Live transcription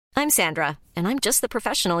I'm Sandra, and I'm just the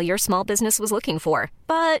professional your small business was looking for.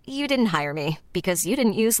 But you didn't hire me because you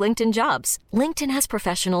didn't use LinkedIn Jobs. LinkedIn has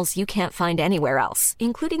professionals you can't find anywhere else,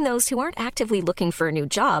 including those who aren't actively looking for a new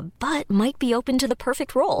job, but might be open to the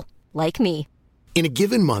perfect role, like me. In a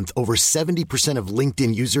given month, over 70% of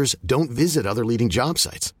LinkedIn users don't visit other leading job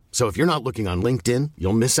sites. So if you're not looking on LinkedIn,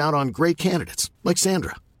 you'll miss out on great candidates like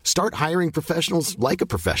Sandra. Start hiring professionals like a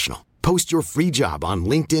professional. Post your free job on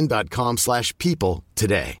linkedin.com/people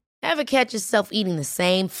today. Ever catch yourself eating the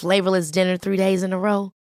same flavorless dinner 3 days in a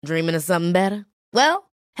row? Dreaming of something better?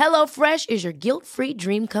 Well, HelloFresh is your guilt-free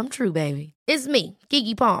dream come true, baby. It's me,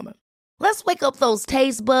 Keke Palmer. Let's wake up those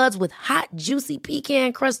taste buds with hot, juicy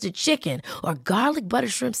pecan-crusted chicken or garlic butter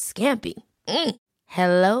shrimp scampi.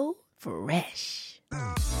 Hello Fresh.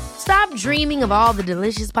 Stop dreaming of all the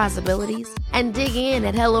delicious possibilities and dig in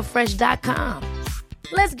at HelloFresh.com.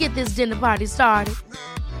 Let's get this dinner party started.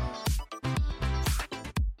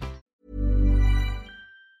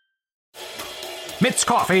 Mitt's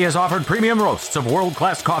Coffee has offered premium roasts of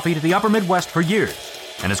world-class coffee to the upper Midwest for years.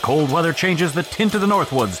 And as cold weather changes the tint of the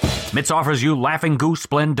Northwoods, Mitt's offers you Laughing Goose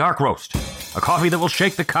Blend Dark Roast, a coffee that will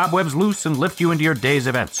shake the cobwebs loose and lift you into your day's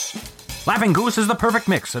events. Laughing Goose is the perfect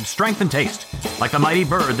mix of strength and taste, like the mighty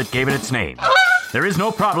bird that gave it its name. There is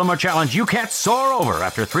no problem or challenge you can't soar over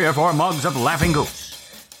after 3 or 4 mugs of Laughing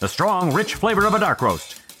Goose. The strong, rich flavor of a dark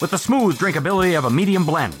roast, with the smooth drinkability of a medium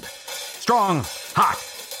blend. Strong, hot,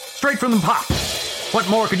 straight from the pot. What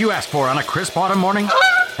more could you ask for on a crisp autumn morning?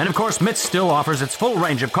 And of course, Mitt's still offers its full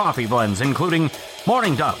range of coffee blends, including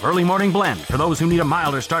Morning Dove Early Morning Blend for those who need a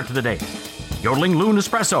milder start to the day, Yodeling Loon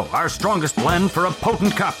Espresso, our strongest blend for a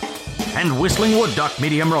potent cup, and Whistling Wood Duck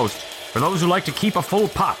Medium Roast for those who like to keep a full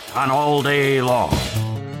pot on all day long.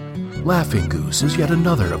 Laughing Goose is yet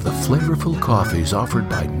another of the flavorful coffees offered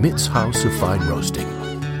by Mitt's House of Fine Roasting.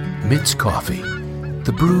 Mitt's Coffee,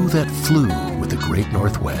 the brew that flew with the Great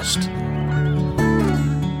Northwest.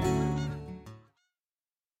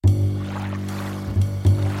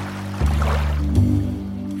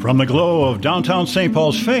 From the glow of downtown St.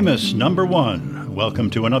 Paul's famous number 1, welcome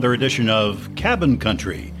to another edition of Cabin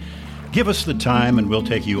Country. Give us the time and we'll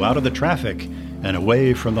take you out of the traffic and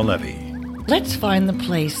away from the levee. Let's find the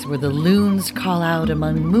place where the loons call out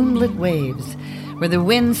among moonlit waves, where the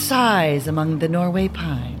wind sighs among the Norway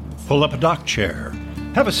pines. Pull up a dock chair,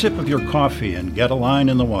 have a sip of your coffee, and get a line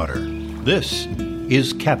in the water. This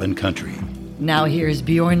is Cabin Country. Now here's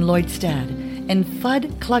Bjorn Lloydstad and Fudd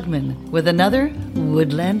Klugman with another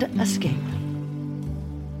Woodland Escape.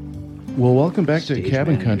 Well, welcome back to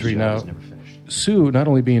Cabin Country. Now, Sue, not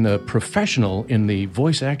only being a professional in the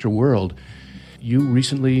voice actor world, you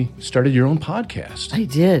recently started your own podcast. I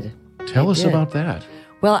did. Tell us about that.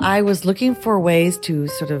 Well, I was looking for ways to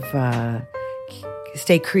sort of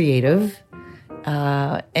stay creative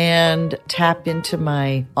and tap into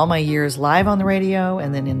all my years live on the radio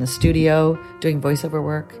and then in the studio doing voiceover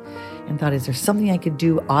work, and thought, is there something I could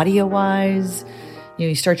do audio-wise?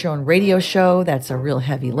 You start your own radio show. That's a real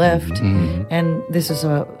heavy lift. Mm-hmm. And this was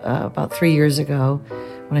about 3 years ago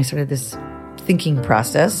when I started this thinking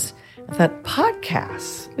process. I thought,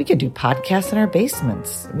 podcasts. We could do podcasts in our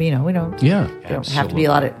basements. We don't have to be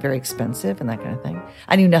very expensive and that kind of thing.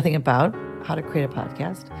 I knew nothing about how to create a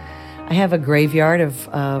podcast. I have a graveyard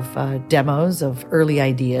of demos of early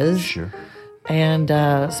ideas. Sure. And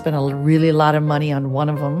spent a really lot of money on one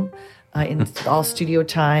of them. In all studio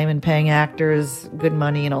time and paying actors good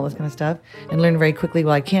money and all this kind of stuff, and learned very quickly,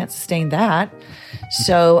 well, I can't sustain that.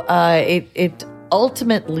 So it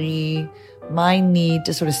ultimately, my need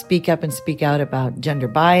to sort of speak up and speak out about gender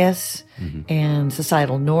bias and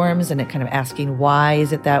societal norms, and it kind of asking, why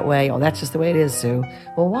is it that way? Oh, that's just the way it is, Sue.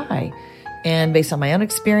 Well, why? And based on my own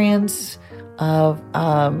experience, I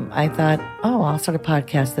thought, I'll start a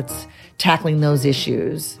podcast that's tackling those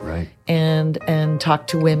issues, right? And talk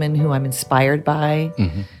to women who I'm inspired by.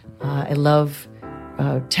 Mm-hmm. I love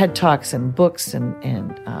TED Talks and books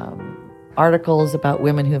and articles about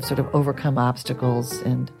women who have sort of overcome obstacles,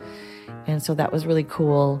 and so that was really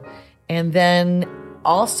cool. And then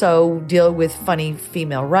also deal with funny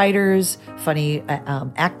female writers, funny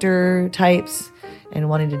actor types, and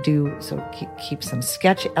wanted to keep some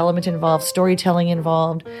sketch element involved, storytelling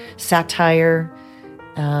involved, satire.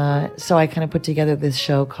 So I kind of put together this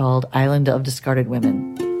show called Island of Discarded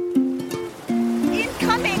Women.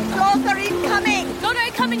 Incoming! Closer incoming! No,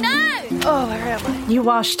 coming now! Oh, where am I? You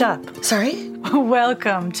washed up. Sorry?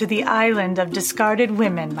 Welcome to the island of discarded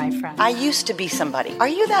women, my friend. I used to be somebody. Are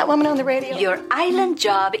you that woman on the radio? Your island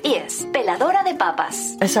job is peladora de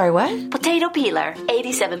papas. Sorry, what? Potato peeler,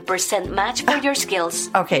 87% match for your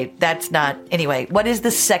skills. Okay, that's not... Anyway, what is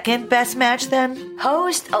the second best match then?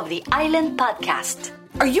 Host of the Island Podcast.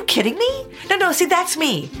 Are you kidding me? No, see, that's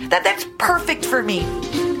me. That's perfect for me.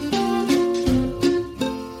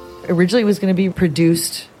 Originally it was going to be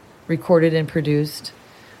recorded and produced.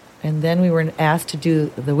 And then we were asked to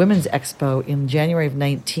do the Women's Expo in January of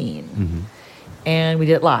 19. Mm-hmm. And we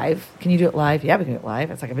did it live. Can you do it live? Yeah, we can do it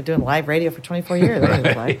live. It's like I've been doing live radio for 24 years. I can do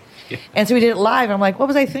it live. Yeah. And so we did it live. And I'm like, what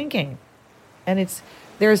was I thinking? And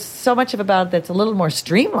there's so much about it that's a little more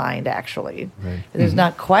streamlined, actually. Right. There's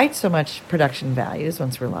not quite so much production values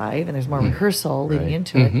once we're live, and there's more rehearsal leading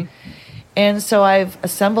into it. And so I've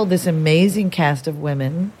assembled this amazing cast of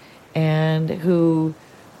women, and who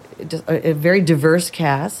a very diverse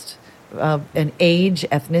cast, an age,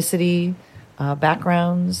 ethnicity,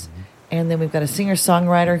 backgrounds, and then we've got a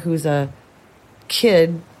singer-songwriter who's a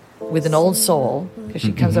kid with an old soul, because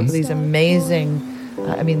she comes up with these amazing...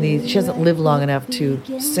 she hasn't lived long enough to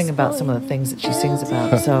sing about some of the things that she sings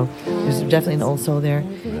about. So there's definitely an old soul there.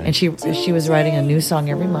 And she was writing a new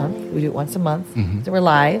song every month. We do it once a month. So we're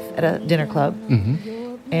live at a dinner club.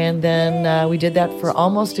 And then we did that for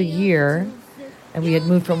almost a year. And we had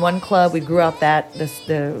moved from one club. We grew out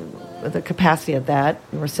the capacity of that.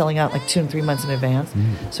 We were selling out like 2 and 3 months in advance.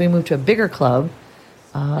 So we moved to a bigger club,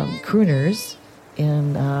 Crooners,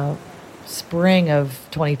 in spring of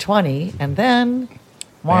 2020. And then...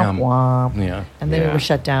 Womp womp. Yeah. And then we were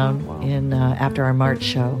shut down in after our March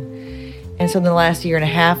show. And so in the last year and a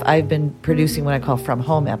half, I've been producing what I call from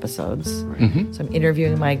home episodes. So I'm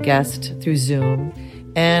interviewing my guest through Zoom.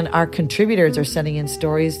 And our contributors are sending in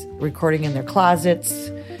stories, recording in their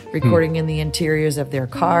closets, recording in the interiors of their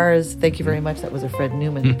cars. Thank you very much. That was a Fred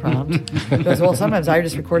Newman prompt. He goes, well, sometimes I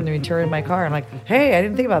just record in the interior of my car. I'm like, hey, I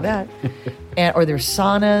didn't think about that. Or there's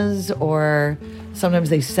saunas, or... Sometimes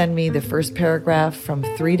they send me the first paragraph from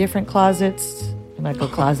 3 different closets. And I go,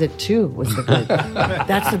 closet 2 was the good.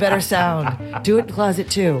 That's the better sound. Do it in closet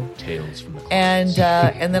 2. Tales from the closet.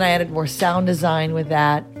 And then I added more sound design with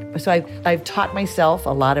that. So I've taught myself a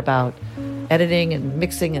lot about editing and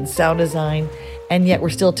mixing and sound design. And yet we're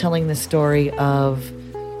still telling the story of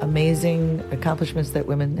amazing accomplishments that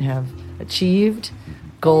women have achieved,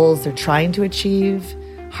 goals they're trying to achieve,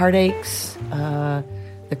 heartaches,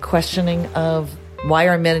 the questioning of why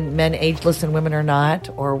are men ageless and women are not,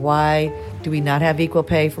 or why do we not have equal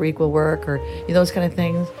pay for equal work, or those kind of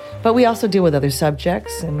things. But we also deal with other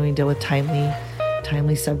subjects, and we deal with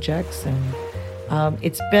timely subjects, and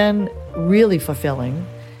it's been really fulfilling.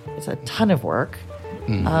 It's a ton of work,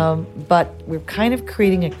 but we're kind of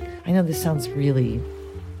creating I know this sounds really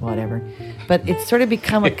whatever, but it's sort of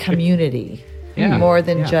become a community more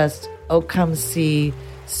than just, come see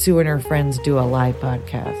Sue and her friends do a live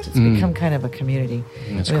podcast. It's become kind of a community.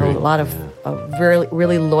 We have a lot of very,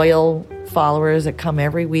 really loyal followers that come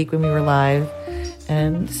every week when we were live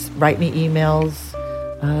and write me emails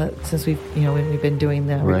since we've been doing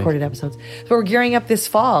the recorded episodes. So we're gearing up this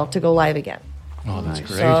fall to go live again. Oh, that's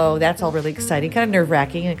great. So that's all really exciting, kind of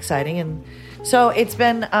nerve-wracking and exciting. And so it's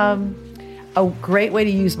been a great way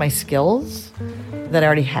to use my skills that I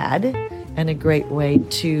already had, and a great way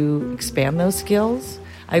to expand those skills.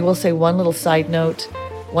 I will say one little side note.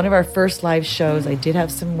 One of our first live shows, I did have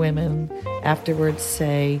some women afterwards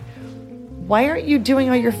say, why aren't you doing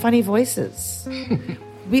all your funny voices?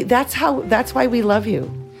 That's why we love you,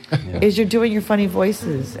 is you're doing your funny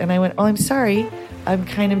voices. And I went, I'm sorry, I'm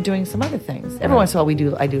kind of doing some other things. Every once in a while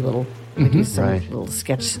I do some little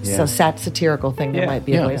sketch, satirical thing that might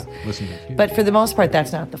be a voice. But for the most part,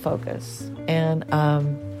 that's not the focus. And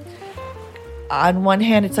on one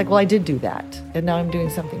hand, it's like, well, I did do that, and now I'm doing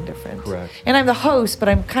something different. Correct. And I'm the host, but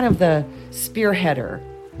I'm kind of the spearheader.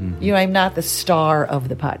 I'm not the star of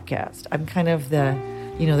the podcast. I'm kind of the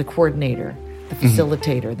coordinator, the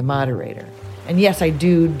facilitator, the moderator. And yes, I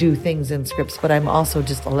do things in scripts, but I'm also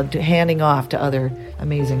just handing off to other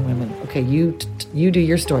amazing women. Okay, you do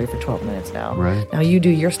your story for 12 minutes now. Right. Now you do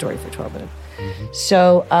your story for 12 minutes.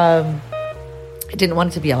 So I didn't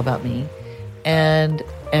want it to be all about me.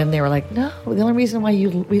 And they were like, no, the only reason why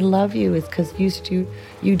we love you is because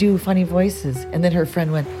you do funny voices. And then her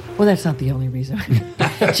friend went, well, that's not the only reason.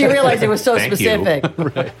 She realized it was so specific.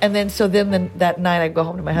 Right. And then that night I go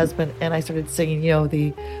home to my husband and I started singing,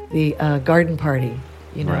 the garden party.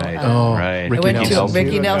 Right.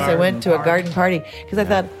 Ricky Nelson. I went to a garden party because I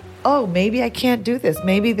thought, maybe I can't do this.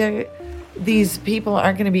 Maybe these people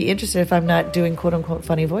aren't going to be interested if I'm not doing quote unquote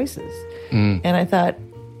funny voices. And I thought,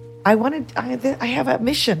 I have a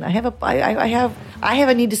mission. I have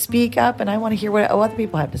a need to speak up, and I want to hear what other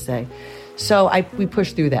people have to say. So we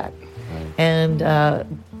pushed through that. And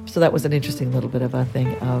so that was an interesting little bit of a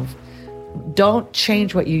thing of, don't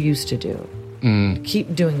change what you used to do.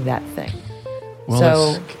 Keep doing that thing. Well,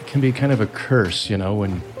 so, it can be kind of a curse,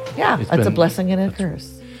 when... Yeah, it's a blessing and a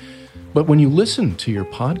curse. But when you listen to your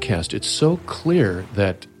podcast, it's so clear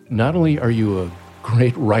that not only are you a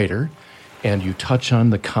great writer and you touch on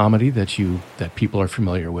the comedy that people are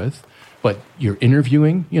familiar with, but you're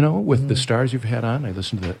interviewing, with the stars you've had on. I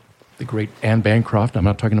listened to the great Anne Bancroft. I'm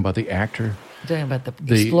not talking about the actor. Talking about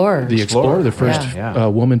the explorer. The explorer, the first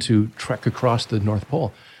woman to trek across the North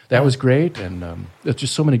Pole. That was great, and there's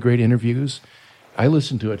just so many great interviews. I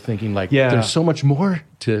listened to it thinking, there's so much more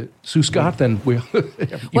to Sue Scott than we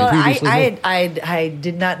previously knew. I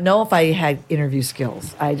did not know if I had interview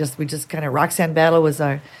skills. We just kind of, Roxanne Battle was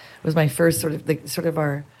my first sort of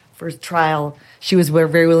our first trial. She was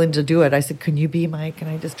very willing to do it. I said, can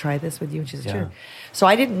I just try this with you? And she said, sure. So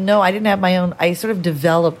I didn't know, I didn't have my own, I sort of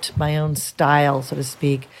developed my own style, so to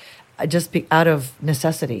speak, just out of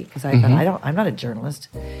necessity, because I thought, I'm not a journalist.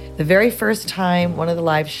 The very first time, one of the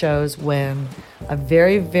live shows, when a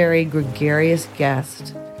very, very gregarious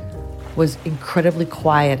guest was incredibly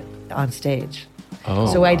quiet on stage.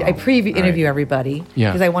 Oh, so I interview everybody Yeah.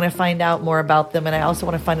 because I want to find out more about them, and I also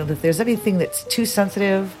want to find out if there's anything that's too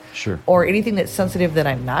sensitive, Sure. or anything that's sensitive that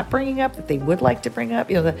I'm not bringing up that they would like to bring up.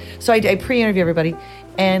 So I pre-interview everybody,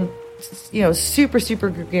 and super, super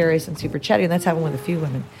gregarious and super chatty, and that's happened with a few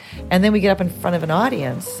women. And then we get up in front of an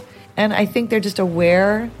audience, and I think they're just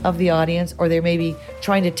aware of the audience, or they're maybe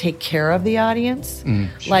trying to take care of the audience.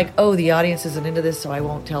 Sure. Like, oh, the audience isn't into this, so I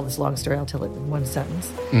won't tell this long story. I'll tell it in one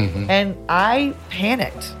sentence. And I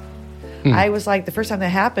panicked. I was like, the first time that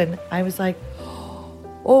happened, I was like,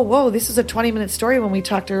 oh, whoa, this is a 20-minute story when we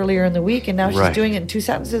talked earlier in the week, and now she's doing it in 2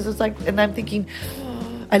 sentences. It's like, and I'm thinking,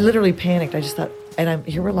 I literally panicked. I just thought, and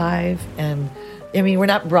here we're live, and I mean, we're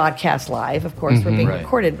not broadcast live, of course, we're being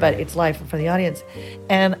recorded, but it's live for the audience.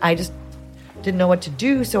 And I just didn't know what to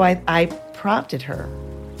do, so I prompted her.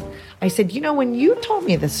 I said, when you told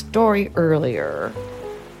me the story earlier,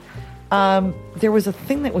 there was a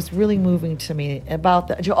thing that was really moving to me about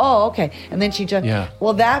that. Oh, okay. And then she just,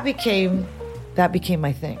 well, that became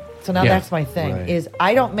my thing. So now that's my thing, is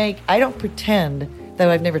I don't pretend that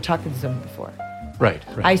I've never talked to someone before. Right.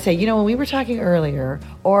 I say, when we were talking earlier,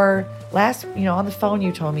 or last, on the phone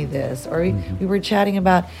you told me this, or we were chatting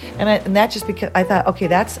about, and that just because I thought, okay,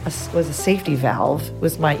 was a safety valve,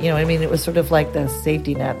 was my, it was sort of like the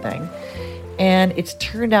safety net thing. And it's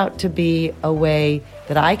turned out to be a way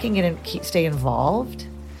that I can stay involved,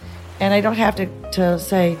 and I don't have to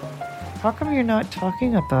say, how come you're not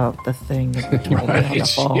talking about the thing that you told me on the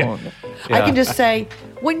phone? Yeah. I can just say,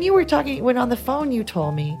 when on the phone you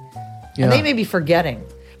told me, and they may be forgetting.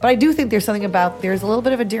 But I do think there's a little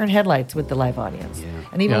bit of a deer in headlights with the live audience. Yeah.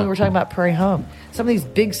 And even when we were talking about Prairie Home, some of these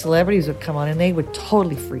big celebrities would come on and they would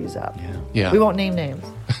totally freeze up. Yeah. We won't name names.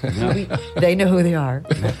 They know who they are.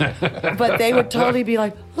 But they would totally be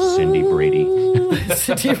like, Cindy Brady.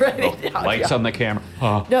 Cindy Brady. Lights on the camera.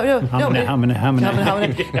 No. Hamina.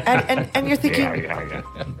 And you're thinking,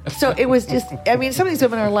 so it was just, some of these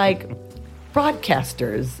women are like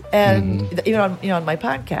broadcasters, and even on my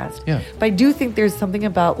podcast. Yeah. But I do think there's something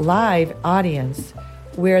about live audience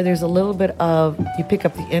where there's a little bit of, you pick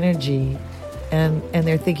up the energy, and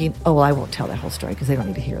they're thinking, oh, well, I won't tell that whole story because they don't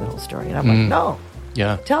need to hear the whole story. And I'm like, no.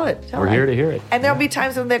 Yeah. Tell it. We're here to hear it. And there'll be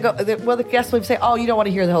times when the guests will say, oh, you don't want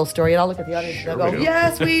to hear the whole story. And I'll look at the audience and they'll go,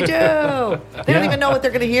 yes, we do. They don't even know what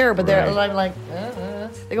they're going to hear, but I'm like,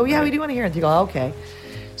 they go, yeah, we do want to hear it. They go, okay.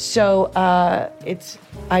 So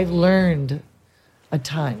I've learned a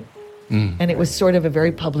ton. And it was sort of a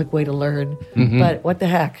very public way to learn. But what the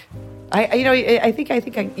heck? I think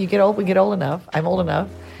we get old enough. I'm old enough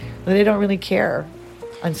that they don't really care.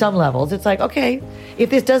 On some levels, it's like, okay,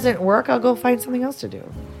 if this doesn't work, I'll go find something else to do.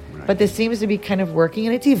 Right. But this seems to be kind of working,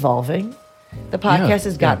 and it's evolving. The podcast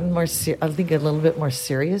has gotten more, I think, a little bit more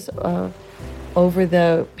serious over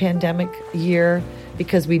the pandemic year,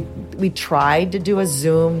 because we tried to do a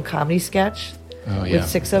Zoom comedy sketch with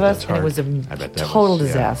 6 of us, and it was a total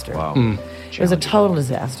disaster. Wow. It was a total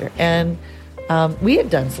disaster. And we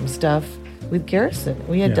had done some stuff with Garrison.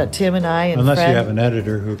 We had done, Tim and I and Unless Fred. you have an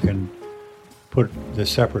editor who can put the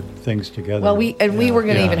separate things together. Well, we were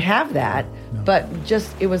going to even have that, but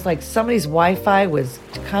it was like somebody's Wi-Fi was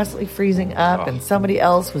constantly freezing up, and somebody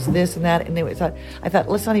else was this and that, and I thought,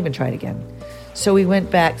 let's not even try it again. So we went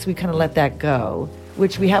back, so we kind of let that go,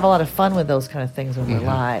 which we have a lot of fun with those kind of things when we're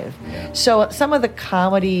live. Yeah. So some of the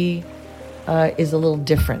comedy is a little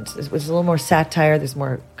different. It was a little more satire. There's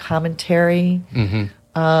more commentary,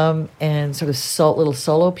 and sort of little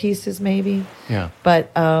solo pieces, maybe. Yeah.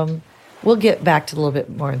 But we'll get back to a little bit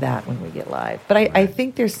more of that when we get live. But I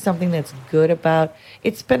think there's something that's good about.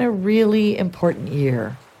 It's been a really important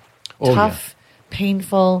year. Oh, Tough,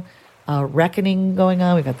 painful reckoning going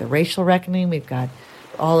on. We've got the racial reckoning. We've got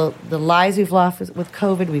all the lives we've lost with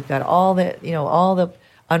COVID. We've got all the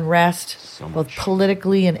unrest, both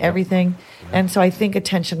politically and everything. And so I think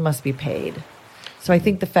attention must be paid. So I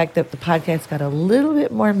think the fact that the podcast got a little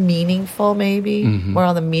bit more meaningful, maybe more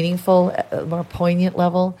on the meaningful, more poignant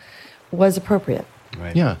level, was appropriate.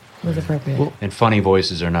 Right. Yeah. Was appropriate. Well, And funny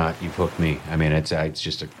voices or not, you've hooked me. I mean, it's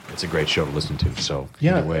a great show to listen to. So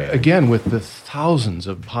yeah. either way, Again, with the thousands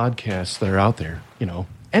of podcasts that are out there,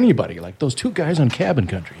 anybody like those two guys on Cabin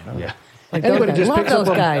Country, yeah. Like those Anybody guys. just Love picks those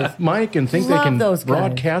up guys. a mic and think they Love can those guys.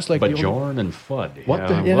 broadcast like But the Jorn and Fudd, What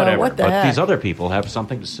the- whatever. what the but heck? these other people have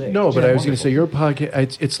something to say. No, but Yeah, I was going to wonderful. say your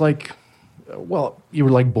podcast. It's like, well, you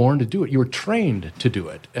were like born to do it. You were trained to do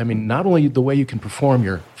it. I mean, not only the way you can perform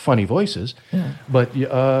your funny voices, but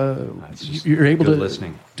just you're able good to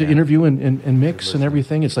listening. to Yeah. interview and mix and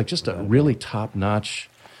everything. It's like just a really top notch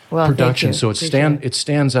Well, thank production. you. So Appreciate it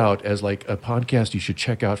stands out as like a podcast you should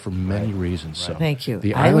check out for many reasons. So Thank you.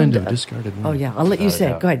 The Island of Discarded Women. Oh yeah, I'll let you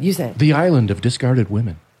say it. Go ahead, you say it. The Island of Discarded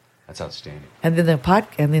Women. That's outstanding. And then the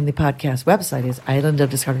podcast website is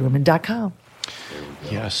islandofdiscardedwomen.com.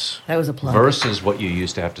 Yes. That was a plug. Versus what you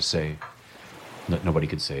used to have to say that nobody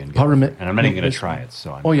could say. And Parliament- I'm not even going to try it.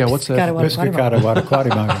 So I'm, Oh yeah, what's that?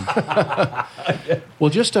 Well,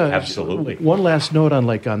 just Absolutely. one last note on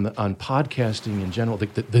podcasting in general,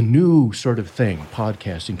 the new sort of thing,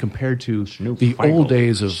 podcasting compared to New the fangled old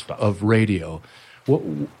days stuff. of radio.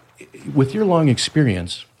 With your long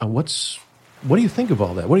experience, what do you think of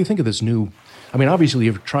all that? What do you think of this new? I mean, obviously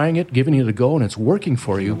you're trying it, giving it a go, and it's working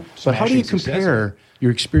for you. But how do you Smashing success. compare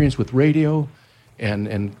your experience with radio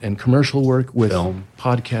and commercial work with Film.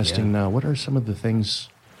 podcasting now? What are some of the things?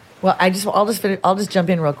 Well, I'll just jump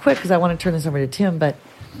in real quick because I want to turn this over to Tim. But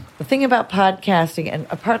the thing about podcasting, and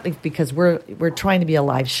partly because we're trying to be a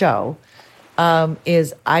live show,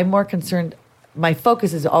 is I'm more concerned. My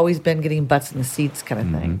focus has always been getting butts in the seats kind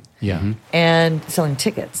of thing, Yeah. and selling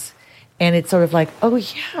tickets. And it's sort of like, oh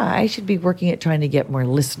yeah, I should be working at trying to get more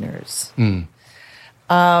listeners.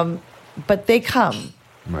 But they come.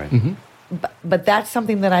 right. But that's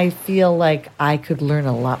something that I feel like I could learn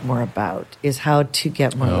a lot more about, is how to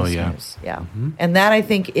get more Oh, yeah. listeners. Yeah. And that, I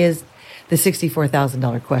think, is the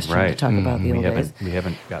 $64,000 question to Right. talk about the old days. We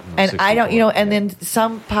haven't gotten. And I don't, and then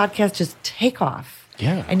some podcasts just take off.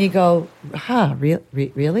 Yeah. And you go,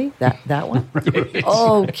 really? That one?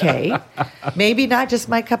 Okay. Maybe not just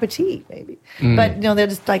my cup of tea, maybe. But, they're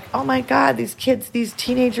just like, oh my God, these kids, these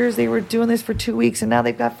teenagers, they were doing this for 2 weeks and now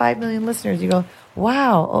they've got 5 million listeners. You go,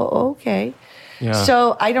 wow, okay. Yeah.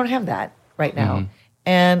 So I don't have that right now.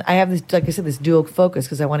 And I have this, like I said, this dual focus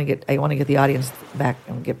because I want to get the audience back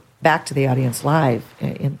and get back to the audience live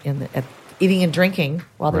at eating and drinking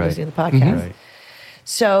while they're Right. listening to the podcast. Right.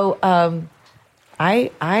 So,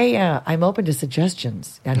 I'm open to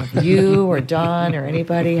suggestions. I don't know if you or Don or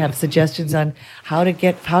anybody have suggestions on how to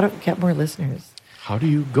get more listeners. How do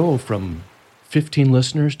you go from 15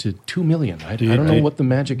 listeners to 2 million? I don't know what the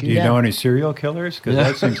magic Do is. you know any serial killers? Because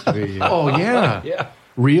that seems to be... Oh, yeah. Yeah.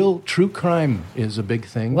 Real true crime is a big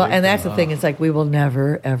thing. Well, and that's the thing. It's like we will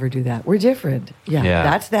never ever do that. We're different. Yeah, Yeah.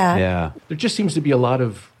 that's that. Yeah. There just seems to be a lot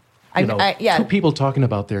of yeah. two people talking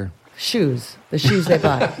about their... Shoes, the shoes they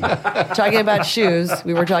bought. Talking about shoes,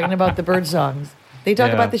 we were talking about the bird songs. They talk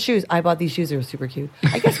Yeah. about the shoes. I bought these shoes; they were super cute.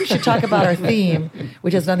 I guess we should talk about our theme,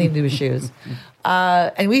 which has nothing to do with shoes.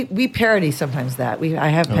 And we parody sometimes that. I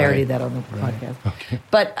have parodied that on the podcast. Okay.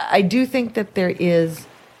 But I do think that there is,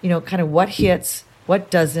 kind of what hits, what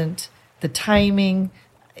doesn't, the timing.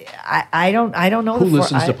 I don't know Who the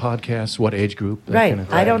listens to podcasts? What age group? that Right. kind of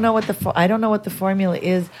thing. I don't know what the formula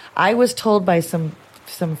is. I was told by some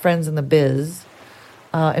friends in the biz.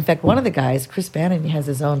 In fact, one of the guys, Chris Bannon, has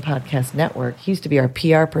his own podcast network. He used to be our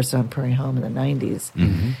PR person on Prairie Home in the 90s.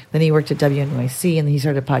 Mm-hmm. Then he worked at WNYC, and then he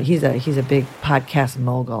started he's a big podcast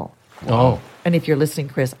mogul. Oh. And if you're listening,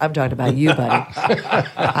 Chris, I'm talking about you, buddy.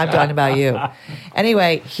 I'm talking about you.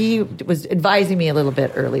 Anyway, he was advising me a little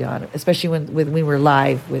bit early on, especially when we were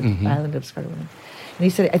live with Island of Discarded Women. And he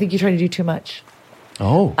said, I think you're trying to do too much.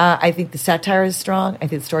 Oh. I think the satire is strong. I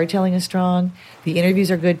think the storytelling is strong. The interviews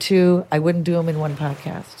are good too. I wouldn't do them in one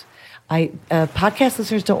podcast. Podcast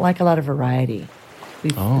listeners don't like a lot of variety.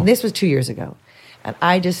 And this was 2 years ago. And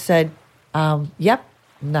I just said, yep,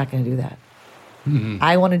 I'm not going to do that.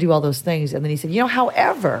 I want to do all those things. And then he said,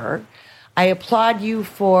 however, I applaud you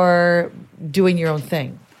for doing your own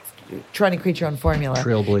thing, trying to create your own formula,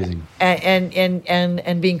 Trailblazing.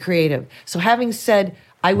 and being creative. So having said,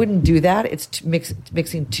 I wouldn't do that. It's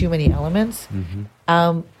mixing too many elements.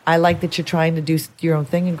 I like that you're trying to do your own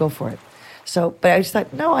thing and go for it. So, but I just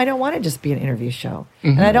thought, no, I don't want to just be an interview show.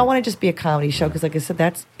 And I don't want to just be a comedy show because, like I said,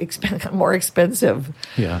 that's more expensive,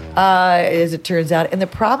 as it turns out. And the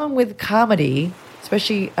problem with comedy,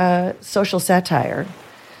 especially social satire,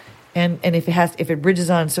 and if it bridges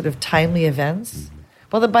on sort of timely events,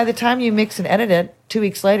 well, by the time you mix and edit it, 2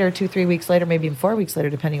 weeks later, 3 weeks later, maybe even 4 weeks later,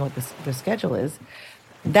 depending on what the schedule is,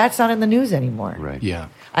 that's not in the news anymore. Right. Yeah.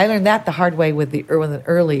 I learned that the hard way with the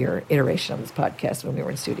earlier iteration of this podcast when we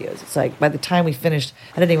were in studios. It's like by the time we finished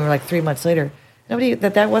editing, we were like 3 months later.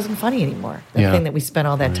 That wasn't funny anymore. The thing that we spent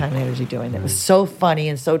all that time and energy doing that was so funny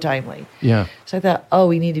and so timely. Yeah. So I thought,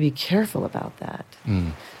 we need to be careful about that.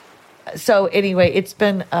 So anyway, it's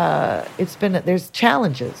been there's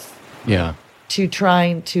challenges. Yeah. To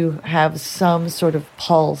trying to have some sort of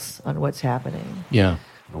pulse on what's happening. Yeah.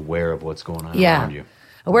 Aware of what's going on Yeah. around you.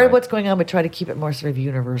 Aware of what's going on, but try to keep it more sort of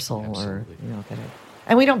universal. Absolutely. Or,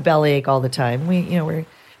 and we don't bellyache all the time. We're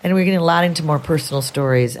getting a lot into more personal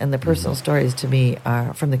stories, and the personal stories to me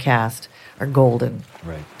are from the cast are golden.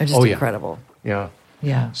 Right. They're just incredible. Yeah.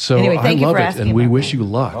 Yeah. So anyway, I thank you love for it, asking and we about wish that. you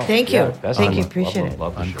luck. Thank you. that's Thank you. awesome. Appreciate it.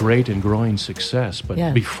 Love the On show. great and growing success. But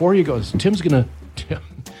Yeah. before you go, Tim's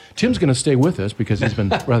gonna stay with us because he's been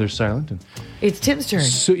rather silent. And It's Tim's turn.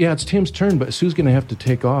 it's Tim's turn, but Sue's gonna have to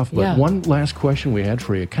take off. But Yeah. one last question we had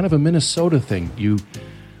for you, kind of a Minnesota thing. You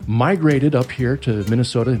migrated up here to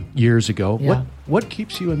Minnesota years ago. Yeah. What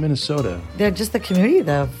keeps you in Minnesota? They're just the community,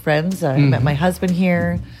 the friends. I met my husband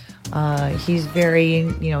here. He's very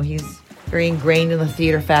ingrained in the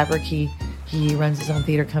theater fabric. He runs his own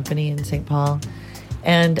theater company in St. Paul,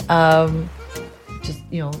 and I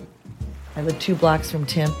live 2 blocks from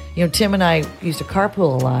Tim. Tim and I used to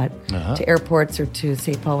carpool a lot to airports or to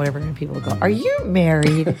St. Paul, whatever, and people would go, "Are you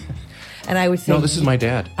married?" And I would say, No, this is my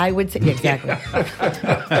dad. I would say, yeah, exactly.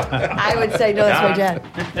 I would say, no, that's my dad.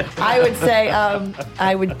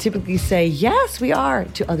 I would typically say, yes, we are,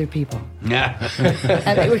 to other people.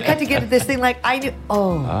 And it would cut to get to this thing like, I knew,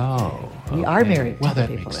 we are married Well, to that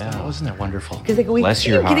people. makes sense. Isn't that wonderful? Because they go, we Bless see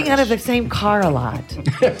your you getting out hearts. of the same car a lot.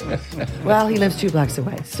 Well, he lives 2 blocks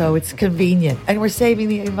away, so it's convenient. And we're saving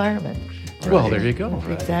the environment. Well, there you go.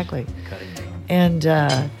 Exactly. And,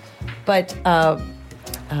 what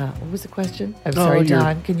was the question? I'm sorry,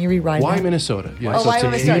 Don. Can you rewrite Why that? Minnesota? Yeah, Oh, so why it's a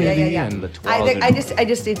Minnesota? Yeah, community yeah. and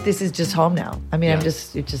This is just home now. I mean, I'm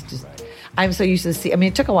so used to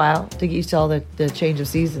it took a while to get used to all the change of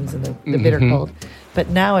seasons and the bitter cold. But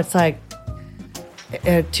now it's like,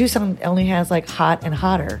 Tucson only has like hot and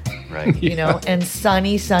hotter. Right. And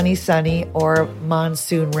sunny, or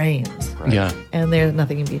monsoon rains. Right. Yeah. And there's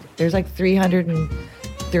nothing in between. There's like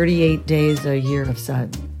 338 days a year of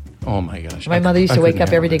sun. Oh my gosh. My mother used I to wake couldn't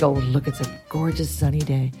up every day, handle go, look, it's a gorgeous sunny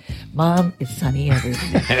day. Mom, it's sunny every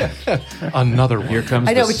day. it. Another one. Here comes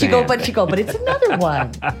I know, the but sand. but it's another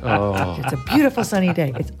one. Oh. It's a beautiful sunny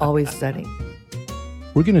day. It's always sunny.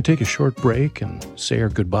 We're going to take a short break and say our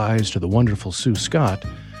goodbyes to the wonderful Sue Scott,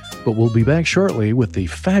 but we'll be back shortly with the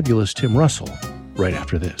fabulous Tim Russell right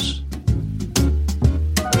after this.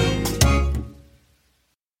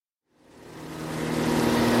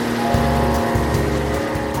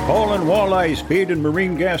 Paul and Walleye Speed and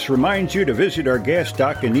Marine Gas reminds you to visit our gas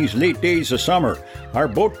dock in these late days of summer. Our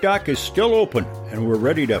boat dock is still open, and we're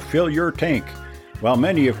ready to fill your tank. While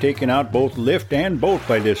many have taken out both lift and boat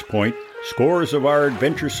by this point, scores of our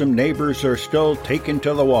adventuresome neighbors are still taken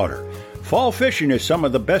to the water. Fall fishing is some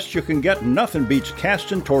of the best you can get, and nothing beats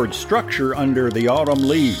casting towards structure under the autumn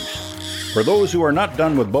leaves. For those who are not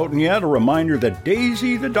done with boating yet, a reminder that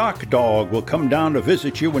Daisy the Dock Dog will come down to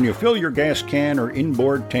visit you when you fill your gas can or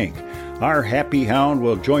inboard tank. Our happy hound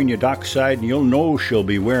will join you dockside, and you'll know she'll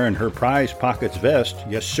be wearing her prize pockets vest.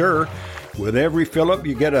 Yes, sir. With every fill-up,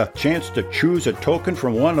 you get a chance to choose a token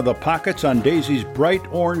from one of the pockets on Daisy's bright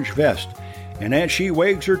orange vest. And as she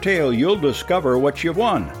wags her tail, you'll discover what you've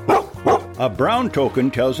won. A brown token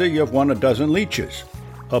tells you you've won a dozen leeches.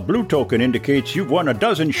 A blue token indicates you've won a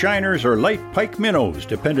dozen shiners or light pike minnows,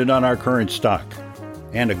 depending on our current stock.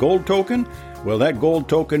 And a gold token? Well, that gold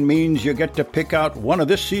token means you get to pick out one of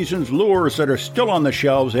this season's lures that are still on the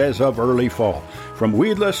shelves as of early fall. From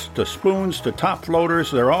weedless to spoons to top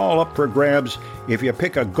floaters, they're all up for grabs if you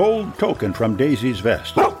pick a gold token from Daisy's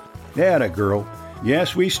vest. Atta girl.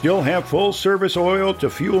 Yes, we still have full-service oil to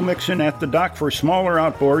fuel mixing at the dock for smaller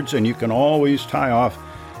outboards, and you can always tie off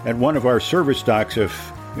at one of our service docks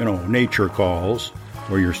if, nature calls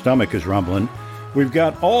or your stomach is rumbling. We've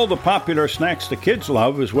got all the popular snacks the kids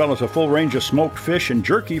love, as well as a full range of smoked fish and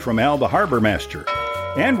jerky from Al the Harbor Master.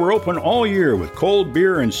 And we're open all year with cold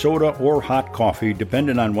beer and soda or hot coffee,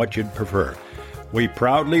 depending on what you'd prefer. We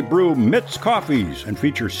proudly brew Mitts coffees and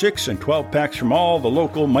feature 6 and 12 packs from all the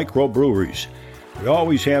local microbreweries. We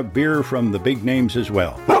always have beer from the big names as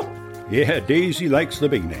well. Yeah, Daisy likes the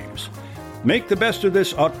big names. Make the best of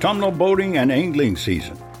this autumnal boating and angling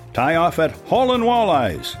season. Tie off at Haulin'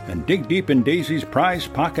 Walleyes and dig deep in Daisy's prize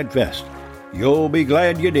pocket vest. You'll be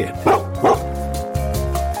glad you did.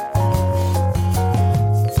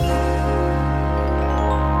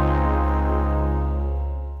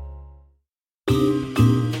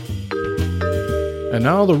 And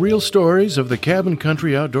now the real stories of the Cabin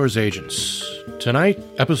Country Outdoors agents. Tonight,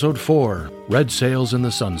 Episode 4, Red Sails in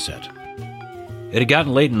the Sunset. It had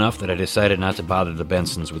gotten late enough that I decided not to bother the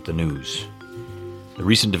Bensons with the news. The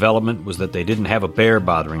recent development was that they didn't have a bear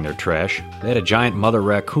bothering their trash. They had a giant mother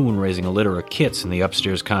raccoon raising a litter of kits in the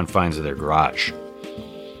upstairs confines of their garage.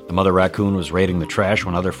 The mother raccoon was raiding the trash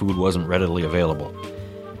when other food wasn't readily available.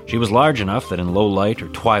 She was large enough that in low light or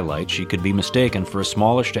twilight she could be mistaken for a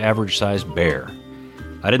smallish to average-sized bear.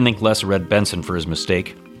 I didn't think less of Red Benson for his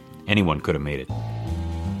mistake. Anyone could have made it.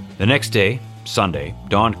 The next day, Sunday,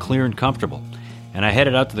 dawned clear and comfortable, and I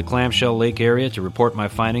headed out to the Clamshell Lake area to report my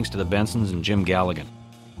findings to the Bensons and Jim Galligan.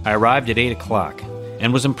 I arrived at 8 o'clock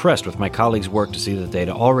and was impressed with my colleagues' work to see that they'd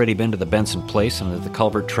already been to the Benson place and that the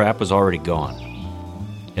culvert trap was already gone.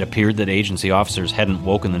 It appeared that agency officers hadn't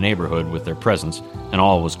woken the neighborhood with their presence, and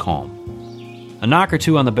all was calm. A knock or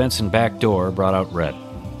two on the Benson back door brought out Red.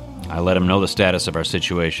 I let him know the status of our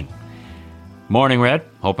situation. "Morning, Red.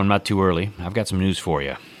 Hope I'm not too early. I've got some news for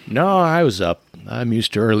you." No, I was up. I'm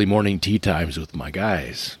used to early morning tea times with my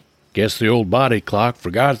guys. Guess the old body clock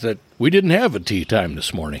forgot that we didn't have a tea time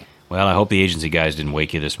this morning. Well, I hope the agency guys didn't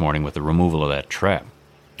wake you this morning with the removal of that trap.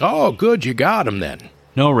 Oh, good, you got him then.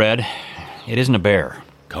 No, Red. It isn't a bear.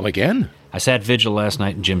 Come again? I sat vigil last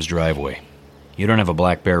night in Jim's driveway. You don't have a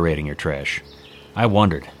black bear raiding your trash. I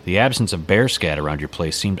wondered. The absence of bear scat around your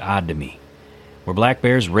place seemed odd to me. Where black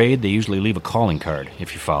bears raid, they usually leave a calling card,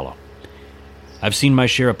 if you follow. I've seen my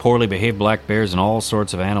share of poorly behaved black bears in all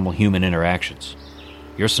sorts of animal-human interactions.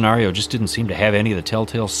 Your scenario just didn't seem to have any of the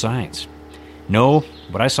telltale signs. No,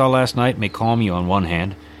 what I saw last night may calm you on one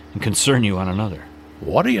hand and concern you on another.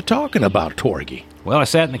 What are you talking about, Torgy? Well, I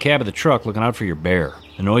sat in the cab of the truck looking out for your bear.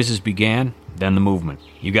 The noises began, then the movement.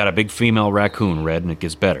 You got a big female raccoon, Red, and it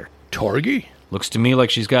gets better. Torgy? Looks to me like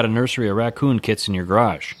she's got a nursery of raccoon kits in your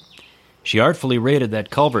garage. She artfully raided that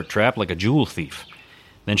culvert trap like a jewel thief.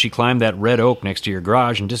 Then she climbed that red oak next to your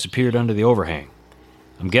garage and disappeared under the overhang.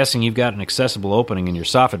 I'm guessing you've got an accessible opening in your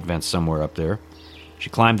soffit vents somewhere up there. She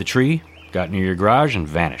climbed the tree, got near your garage, and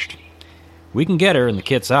vanished. We can get her and the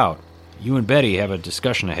kits out. You and Betty have a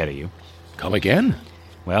discussion ahead of you. Come again?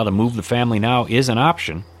 Well, to move the family now is an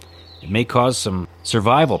option. It may cause some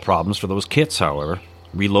survival problems for those kits, however,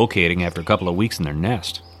 relocating after a couple of weeks in their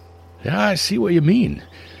nest. Yeah, I see what you mean.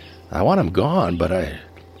 I want them gone, but I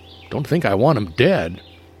don't think I want them dead.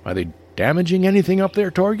 Are they damaging anything up there,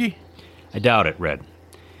 Torgy? I doubt it, Red.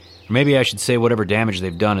 Or maybe I should say whatever damage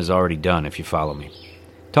they've done is already done, if you follow me.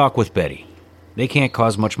 Talk with Betty. They can't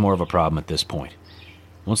cause much more of a problem at this point.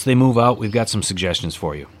 Once they move out, we've got some suggestions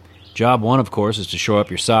for you. Job one, of course, is to shore up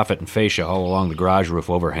your soffit and fascia all along the garage roof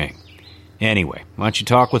overhang. Anyway, why don't you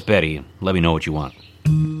talk with Betty and let me know what you want.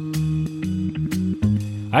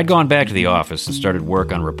 I'd gone back to the office and started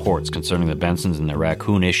work on reports concerning the Bensons and their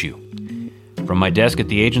raccoon issue. From my desk at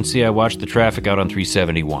the agency, I watched the traffic out on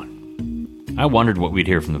 371. I wondered what we'd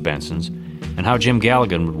hear from the Bensons and how Jim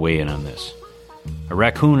Galligan would weigh in on this. A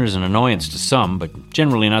raccoon is an annoyance to some, but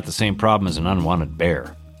generally not the same problem as an unwanted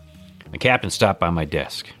bear. The captain stopped by my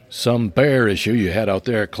desk. Some bear issue you had out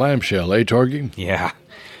there at Clamshell, eh, Torgy? Yeah.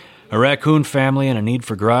 A raccoon family and a need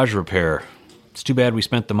for garage repair. It's too bad we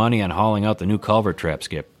spent the money on hauling out the new culvert trap,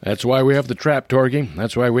 Skip. That's why we have the trap, Torgy.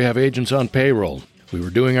 That's why we have agents on payroll. We were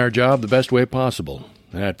doing our job the best way possible.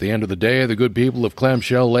 And at the end of the day, the good people of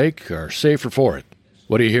Clamshell Lake are safer for it.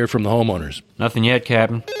 What do you hear from the homeowners? Nothing yet,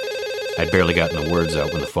 Captain. I'd barely gotten the words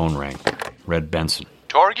out when the phone rang. Red Benson.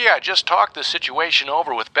 Torgy, I just talked the situation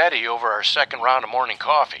over with Betty over our second round of morning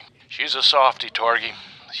coffee. She's a softy, Torgy.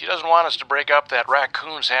 She doesn't want us to break up that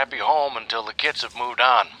raccoon's happy home until the kids have moved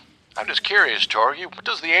on. I'm just curious, Torgy, what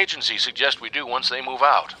does the agency suggest we do once they move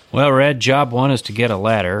out? Well, Red, job one is to get a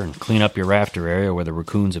ladder and clean up your rafter area where the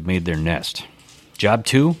raccoons have made their nest. Job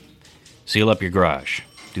two, seal up your garage.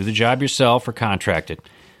 Do the job yourself or contract it,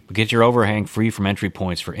 but get your overhang free from entry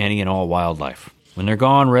points for any and all wildlife. When they're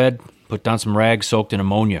gone, Red, put down some rags soaked in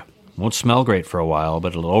ammonia. Won't smell great for a while,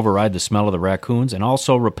 but it'll override the smell of the raccoons and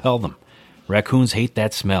also repel them. Raccoons hate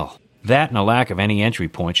that smell. That and a lack of any entry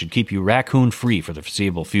point should keep you raccoon-free for the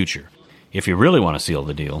foreseeable future. If you really want to seal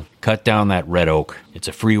the deal, cut down that red oak. It's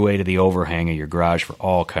a freeway to the overhang of your garage for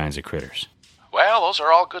all kinds of critters. Well, those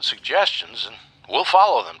are all good suggestions, and we'll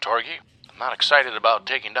follow them, Torgy. I'm not excited about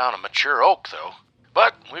taking down a mature oak, though.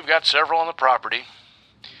 But we've got several on the property.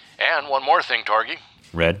 And one more thing, Torgy.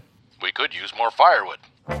 Red? We could use more firewood.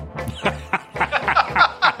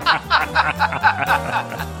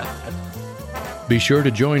 Be sure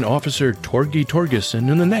to join Officer Torgy Torgerson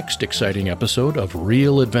in the next exciting episode of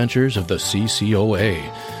Real Adventures of the CCOA,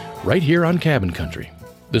 right here on Cabin Country.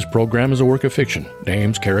 This program is a work of fiction.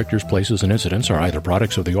 Names, characters, places, and incidents are either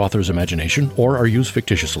products of the author's imagination or are used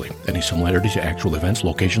fictitiously. Any similarity to actual events,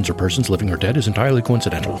 locations, or persons living or dead is entirely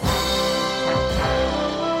coincidental.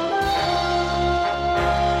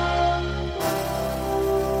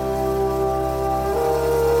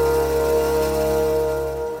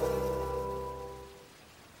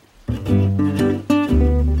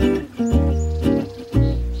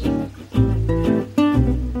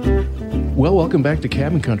 Well, welcome back to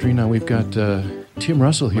Cabin Country. Now we've got Tim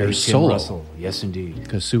Russell here, Tim solo. Russell, yes, indeed.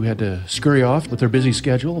 Because Sue had to scurry off with her busy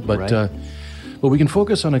schedule, but Right. but we can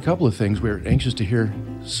focus on a couple of things. We're anxious to hear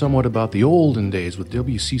somewhat about the olden days with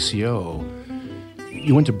WCCO.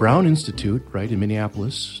 You went to Brown Institute, right, in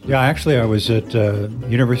Minneapolis. Yeah, actually, I was at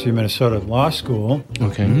University of Minnesota Law School.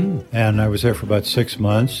 Okay. And I was there for about 6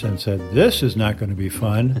 months and said, this is not going to be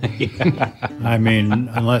fun. I mean,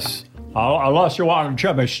 unless you wanted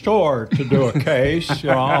to my store to do a case,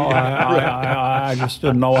 I just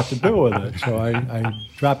didn't know what to do with it. So I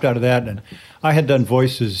dropped out of that. And I had done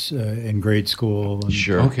voices in grade school. And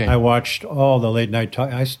Sure. Okay. I watched all the late night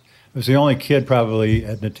talk. I was the only kid probably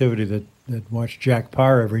at Nativity that watched Jack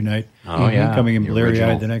Parr every night. Oh, yeah. Coming in The bleary-eyed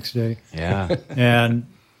original. the next day. Yeah. And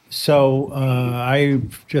so I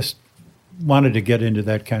just wanted to get into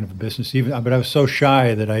that kind of a business, but I was so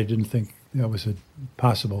shy that I didn't think that was a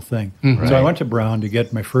possible thing. So I went to Brown to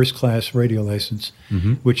get my first class radio license,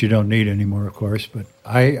 which you don't need anymore, of course. But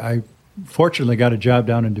I fortunately got a job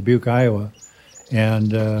down in Dubuque, Iowa,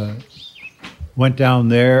 and went down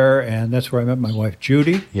there, and that's where I met my wife,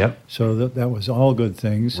 Judy. Yep. So that was all good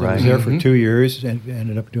things. I Right. was there for 2 years and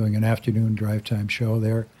ended up doing an afternoon drive time show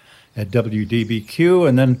there at WDBQ.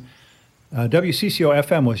 And then WCCO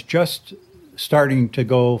FM was just starting to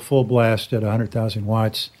go full blast at 100,000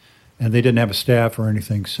 watts, and they didn't have a staff or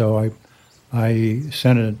anything. So I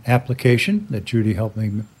sent an application that Judy helped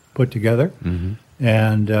me put together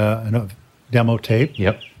and a demo tape.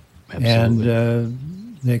 Yep. Absolutely. And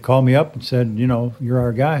they called me up and said, you're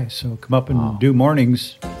our guy, so come up and do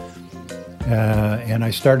mornings. And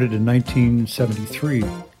I started in 1973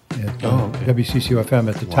 at WCCO FM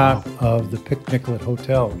at the top of the Pic Nicollet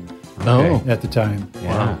Hotel at the time.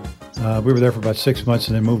 Yeah. We were there for about 6 months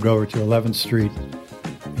and then moved over to 11th Street.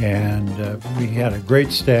 And we had a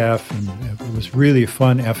great staff, and it was really a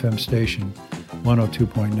fun FM station,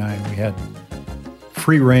 102.9. We had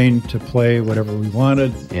free reign to play whatever we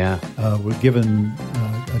wanted. Yeah. We're given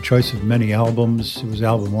a choice of many albums. It was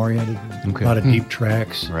album-oriented, Okay. a lot of deep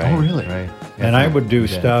tracks. Right. Oh, really? Right. And I would do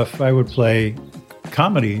stuff. I would play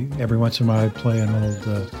comedy. Every once in a while I'd play an old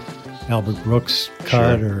Albert Brooks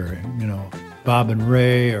cut or, Bob and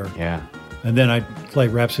Ray. Yeah. And then I'd play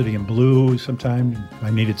Rhapsody in Blue sometime. I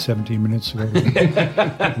needed 17 minutes to go to the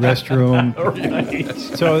restroom.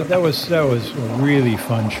 So that was a really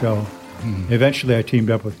fun show. Eventually, I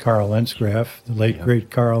teamed up with Carl Lensgraf, the late,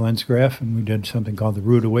 great Carl Lensgraf, and we did something called The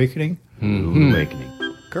Rude Awakening. Rude Awakening.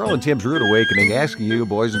 Carl and Tim's Rude Awakening asking you,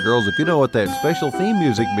 boys and girls, if you know what that special theme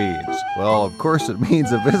music means. Well, of course it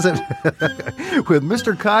means a visit with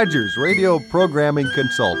Mr. Codgers, radio programming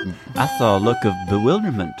consultant. I saw a look of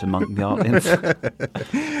bewilderment among the audience.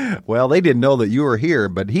 Well, they didn't know that you were here,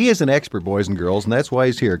 but he is an expert, boys and girls, and that's why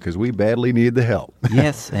he's here, because we badly need the help.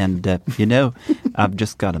 Yes, and I've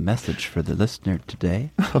just got a message for the listener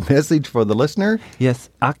today. A message for the listener? Yes,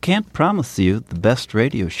 I can't promise you the best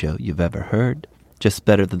radio show you've ever heard. Just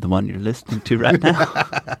better than the one you're listening to right now.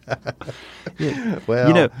 Yeah.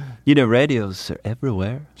 Well, radios are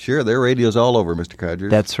everywhere. Sure, there are radios all over, Mr.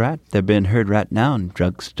 Codgers. That's right. They're being heard right now in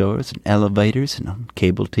drugstores and elevators and on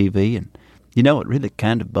cable TV. And it really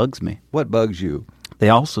kind of bugs me. What bugs you? They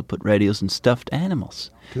also put radios in stuffed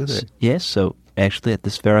animals. Do they? Yes, so actually at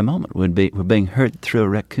this very moment we're being heard through a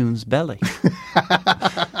raccoon's belly.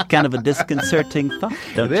 Kind of a disconcerting thought,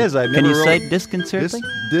 don't you? It is. Can you say disconcerting?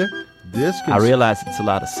 I realize it's a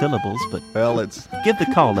lot of syllables, but well, it's give the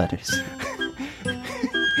call letters.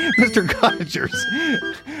 Mr. Codgers,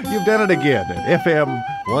 you've done it again at FM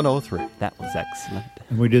 103. That was excellent.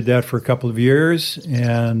 And we did that for a couple of years,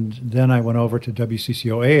 and then I went over to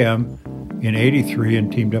WCCO AM in '83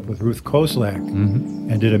 and teamed up with Ruth Kozlak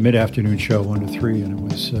and did a mid-afternoon show 1 to 3, and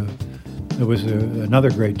it was another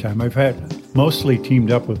great time. I've had mostly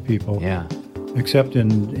teamed up with people, except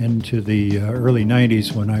into the early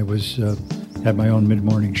 '90s when I was had my own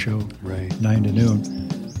mid-morning show, 9 to noon,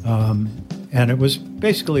 and it was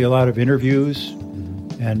basically a lot of interviews.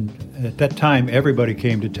 And at that time, everybody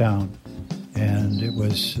came to town. And it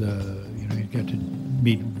was, you got to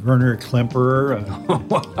meet Werner Klemperer,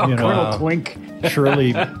 Colonel Twink,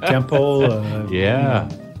 Shirley Temple,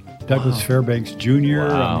 Douglas Fairbanks Jr.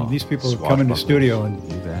 Wow. I mean, these people would come in the studio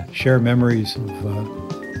and share memories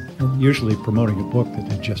of usually promoting a book that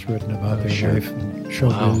they'd just written about their life, and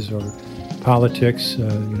showbiz or politics.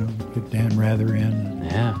 Get Dan Rather in.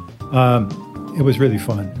 It was really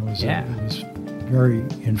fun. It was very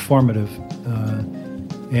informative.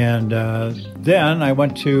 And then I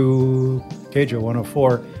went to KJ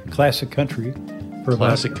 104 Classic Country for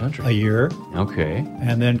about a year. Okay.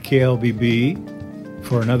 And then KLBB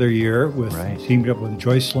for another year teamed up with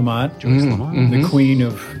Joyce Lamont, the queen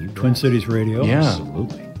of Twin Cities radio. Yeah,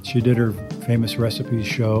 absolutely. She did her famous recipes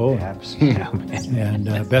show.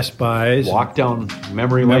 And Best Buys. Walk down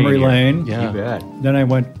memory lane. Yeah. You bet. Then I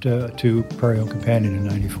went to Prairie Home Companion in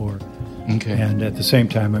 '94. Okay. And at the same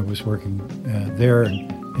time, I was working there. And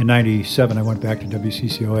in '97, I went back to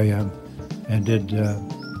WCCO AM and did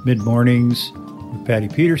mid-mornings with Patty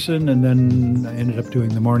Peterson, and then I ended up doing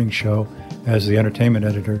the morning show as the entertainment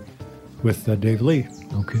editor with Dave Lee.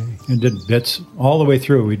 Okay. And did bits all the way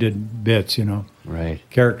through. We did bits, Right.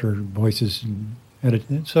 character voices, and edit.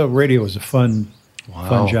 So radio was a fun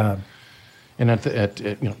job. And at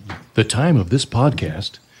the time of this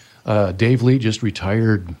podcast, Dave Lee just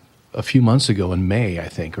retired a few months ago in May, I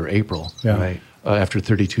think, or April. Yeah. Right. After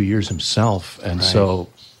 32 years himself. And so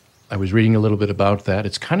I was reading a little bit about that.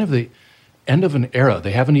 It's kind of the end of an era.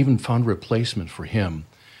 They haven't even found a replacement for him.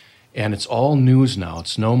 And it's all news now.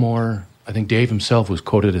 It's no more, I think Dave himself was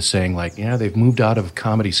quoted as saying, they've moved out of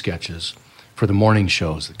comedy sketches for the morning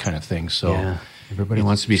shows, that kind of thing. So everybody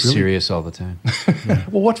wants to be serious all the time.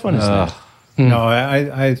 Well, what fun is that? No,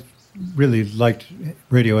 I really liked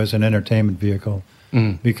radio as an entertainment vehicle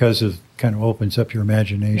because it kind of opens up your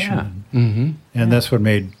imagination. And that's what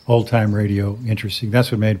made old-time radio interesting.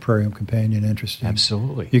 That's what made Prairie Home Companion interesting.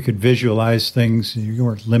 Absolutely. You could visualize things. You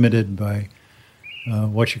weren't limited by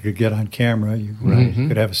what you could get on camera. You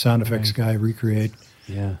could have a sound effects guy recreate.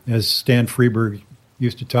 Yeah. As Stan Freberg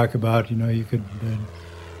used to talk about, you could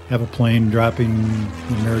have a plane dropping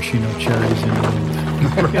maraschino cherries in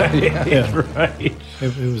Right.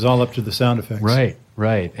 It was all up to the sound effects.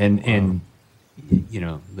 Right. And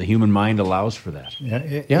the human mind allows for that.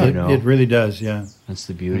 It really does, That's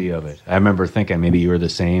the beauty of it. I remember thinking, maybe you were the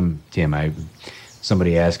same, Tim.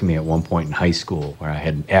 Somebody asked me at one point in high school where I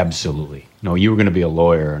had you were going to be a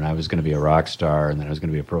lawyer and I was going to be a rock star and then I was going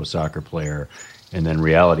to be a pro soccer player. And then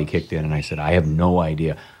reality kicked in and I said, I have no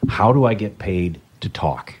idea. How do I get paid to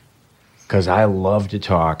talk? Because I love to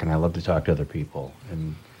talk and I love to talk to other people.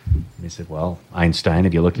 And they said, well, Einstein,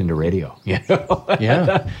 have you looked into radio?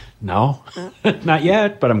 Yeah. No, not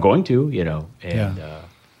yet, but I'm going to, And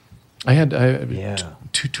I had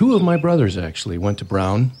two of my brothers actually went to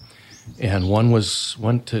Brown, and one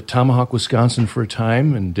went to Tomahawk, Wisconsin for a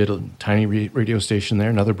time and did a tiny radio station there.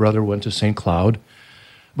 Another brother went to St. Cloud,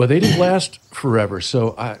 but they didn't last forever.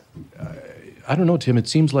 So I don't know, Tim. It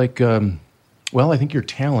seems like, I think your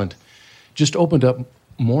talent just opened up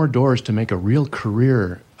more doors to make a real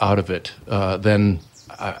career out of it than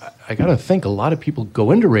I got to think. A lot of people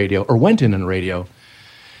go into radio or went in radio,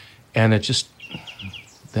 and it just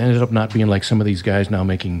they ended up not being like some of these guys now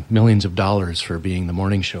making millions of dollars for being the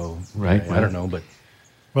morning show. Right. I don't know, but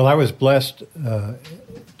well, I was blessed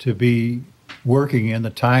to be working in the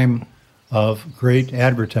time of great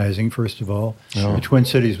advertising. First of all, the Twin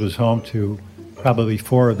Cities was home to probably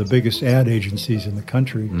 4 of the biggest ad agencies in the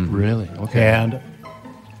country. Really? Okay. And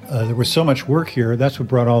there was so much work here. That's what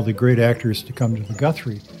brought all the great actors to come to the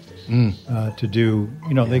Guthrie to do.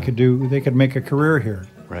 They could make a career here.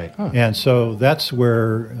 Right. Huh. And so that's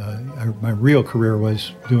where my real career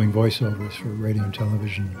was, doing voiceovers for radio and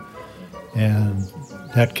television, and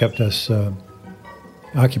that kept us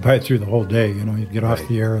occupied through the whole day. You'd get off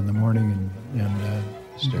the air in the morning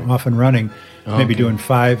and off and running, maybe doing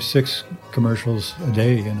 5-6 commercials a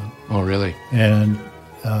day. Oh, really? And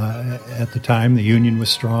at the time, the union was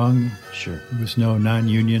strong. Sure. There was no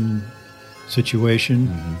non-union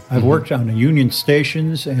situation. I've worked on union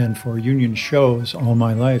stations and for union shows all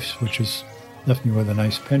my life, which has left me with a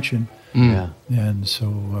nice pension. Yeah. And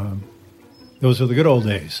so those are the good old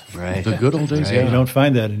days. Right. The good old days, You don't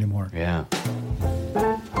find that anymore. Yeah.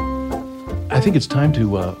 I think it's time to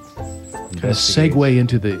kind of segue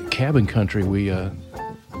into the cabin country. We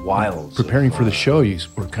Wilds. preparing for the show, you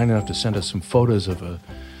were kind enough to send us some photos of a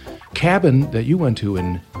cabin that you went to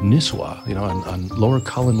in Nisswa, on Lower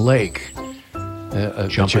Cullen Lake.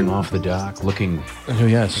 Jumping off the dock, looking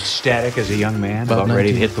ecstatic as a young man, about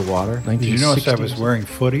ready to hit the water. Did you notice I was wearing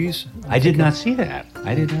footies? I did not see that.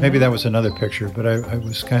 I did not. Maybe that was another picture, but I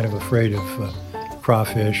was kind of afraid of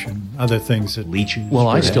crawfish and other things that leeches. Well,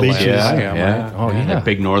 I still am. Yeah. Oh, yeah. That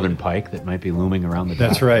big northern pike that might be looming around the dock.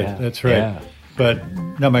 That's right. That's right. Yeah. But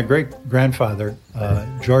no, my great-grandfather,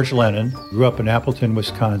 George Lennon, grew up in Appleton,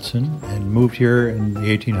 Wisconsin, and moved here in the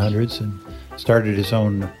 1800s and started his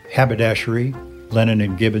own haberdashery, Lennon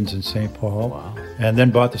and Gibbons in St. Paul, and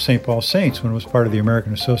then bought the St. Paul Saints when it was part of the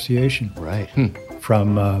American Association. Right.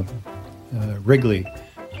 From Wrigley.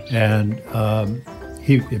 And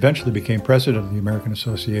he eventually became president of the American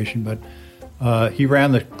Association, but he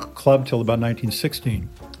ran the club till about 1916.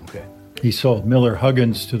 Okay. He sold Miller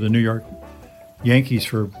Huggins to the New York Yankees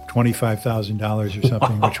for $25,000 or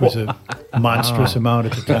something, which was a monstrous amount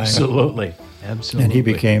at the time. Absolutely. And he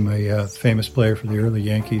became a famous player for the early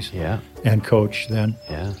Yankees. Yeah. And coach then.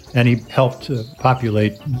 Yeah. And he helped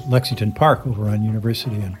populate Lexington Park over on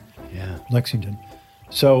University in Lexington.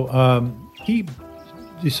 So he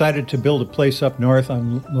decided to build a place up north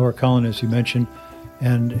on Lower Cullen, as you mentioned,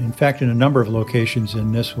 and in fact in a number of locations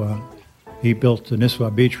in Nisswa. He built the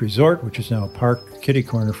Nisswa Beach Resort, which is now a park kitty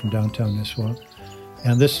corner from downtown Nisswa.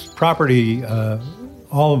 And this property,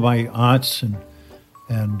 all of my aunts and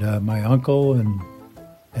my uncle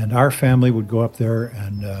and our family would go up there,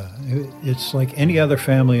 and it's like any other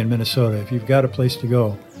family in Minnesota. If you've got a place to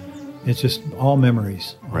go, it's just all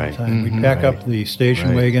memories all the time. We'd pack up the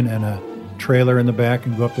station wagon and a trailer in the back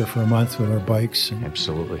and go up there for a month with our bikes and,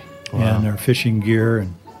 Absolutely. and our fishing gear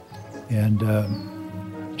and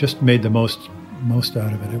just made the most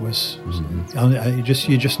out of it. It was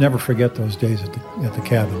you just never forget those days at the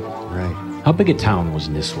cabin. Right. How big a town was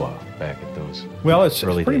Nisswa back at those? Well, it's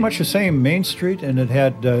early pretty days? much the same Main Street, and it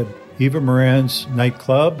had Eva Moran's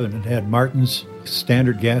nightclub, and it had Martin's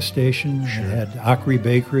Standard gas station. Sure. It had Ockery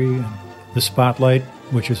Bakery and the Spotlight,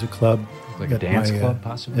 which is a club, like a dance club,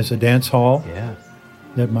 possibly. It's a dance hall. Yeah.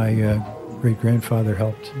 That my great-grandfather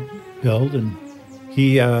helped build, and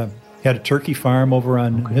he had a turkey farm over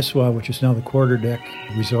on Nisswa, which is now the Quarter Deck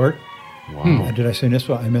Resort. Wow. Did I say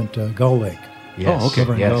Nisswa? I meant Gull Lake. Yes. Oh, okay.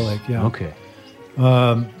 Over in Gull Lake, yeah. Okay.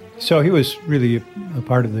 So he was really a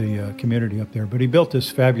part of the community up there. But he built this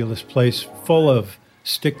fabulous place full of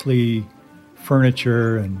Stickley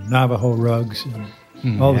furniture and Navajo rugs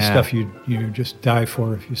and all the stuff you just die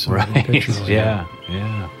for if you saw the pictures. Yeah.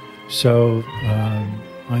 So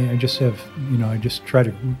I just have, I just try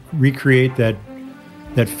to recreate that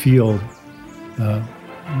feel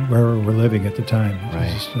where we're living at the time. It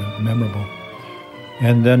was just memorable.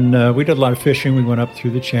 And then we did a lot of fishing. We went up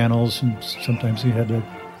through the channels, and sometimes we had to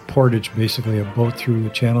portage, basically a boat through the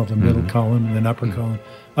channel to Middle Cullen and then Upper Cullen.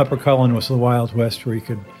 Upper Cullen was the Wild West, where you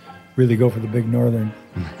could really go for the big northern.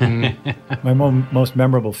 My most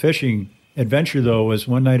memorable fishing adventure, though, was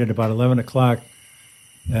one night at about 11 o'clock,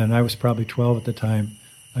 and I was probably 12 at the time.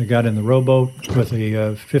 I got in the rowboat with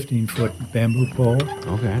a 15-foot bamboo pole.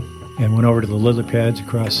 Okay. And went over to the lily pads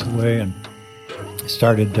across the way and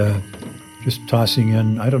started just tossing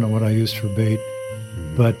in. I don't know what I used for bait,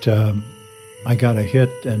 but I got a hit,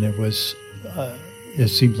 and it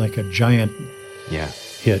seemed like a giant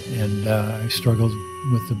hit. And I struggled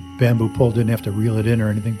with the bamboo pole. Didn't have to reel it in or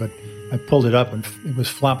anything, but I pulled it up, and it was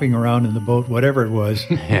flopping around in the boat, whatever it was.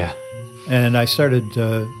 Yeah. And I started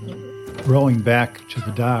rowing back to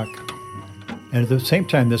the dock. And at the same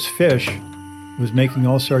time, this fish was making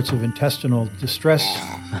all sorts of intestinal distress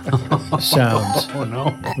sounds,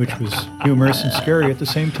 which was humorous and scary at the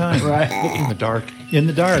same time. Right, in the dark. In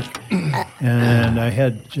the dark. And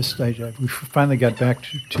we finally got back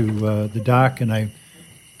to the dock, and I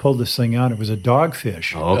pulled this thing out. It was a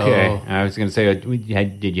dogfish. Okay. Oh. I was going to say,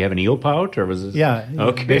 did you have an eel pout, or was this? Yeah,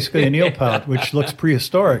 basically an eel pout, which looks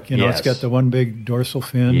prehistoric. It's got the one big dorsal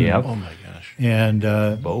fin. Yep. Oh, my gosh. And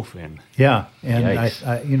bowfin. Yeah, and I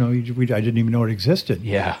didn't even know it existed.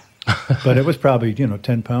 Yeah. But it was probably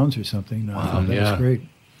 10 pounds or something. That was great.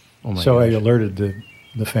 Oh my so gosh. I alerted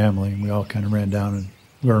the family, and we all kind of ran down, and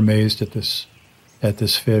we were amazed at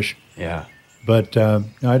this fish. Yeah. But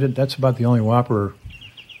that's about the only whopper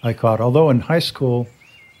I caught. Although in high school,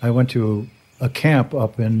 I went to a camp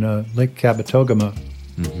up in Lake Kabetogama,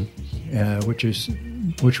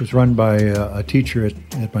 which was run by a teacher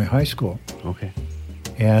at my high school. Okay.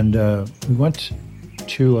 And we went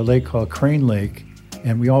to a lake called Crane Lake,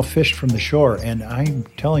 and we all fished from the shore. And I'm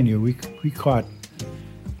telling you, we caught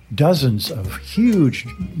dozens of huge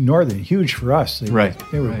huge for us. They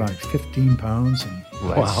were about 15 pounds. And,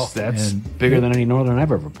 wow, that's bigger than any northern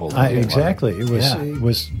I've ever pulled. Exactly. It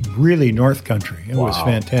was really North Country. It was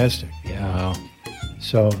fantastic. Yeah. Wow.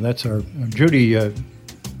 So that's our Judy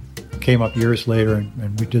came up years later,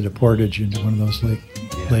 and we did a portage into one of those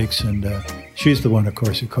lakes, and she's the one, of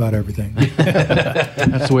course, who caught everything.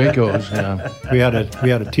 That's the way it goes. Yeah. We had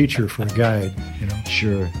a teacher for a guide,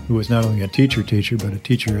 Sure. who was not only a teacher, but a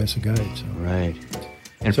teacher as a guide. So. Right.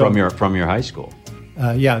 And from your high school.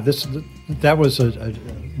 That was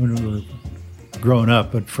when we were growing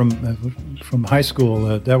up, but from high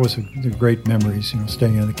school, that was the great memories.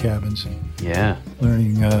 Staying in the cabins and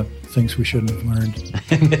learning things we shouldn't have learned.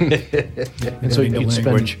 And so you'd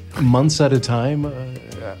spend months at a time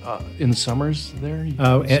in summers there?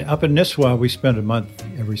 Up in Nisswa, we spent a month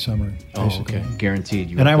every summer, basically. Okay.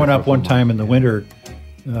 Guaranteed. And I went up one time in the winter.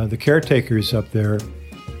 The caretakers up there,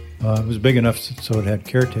 it was big enough so it had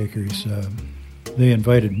caretakers. They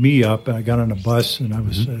invited me up, and I got on a bus, and I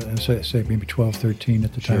was, I say, maybe 12, 13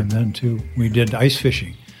 at the time then, too. We did ice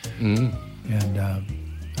fishing. And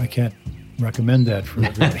I can't recommend that for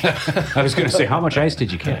everybody. I was going to say, how much ice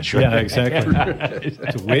did you catch? Yeah, exactly.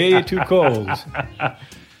 It's way too cold. I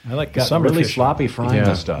like the summer really fishing. sloppy frying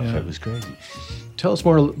the stuff. Yeah. It was crazy. Tell us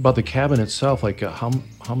more about the cabin itself. Like,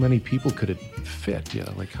 how many people could it fit? Yeah,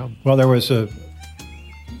 like how? Well, there was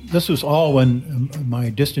this was all when my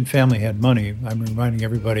distant family had money. I'm reminding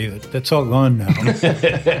everybody that's all gone now.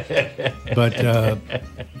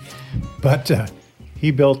 But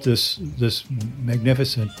he built this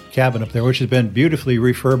magnificent cabin up there, which has been beautifully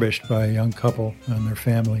refurbished by a young couple and their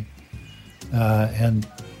family. And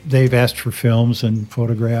they've asked for films and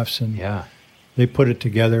photographs, and they put it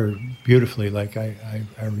together beautifully, like I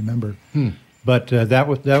remember. But that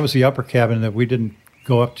was the upper cabin that we didn't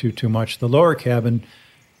go up to too much. The lower cabin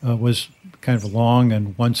was kind of long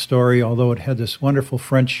and one story, although it had this wonderful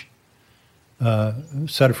French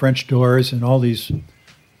set of French doors and all these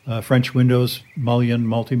French windows,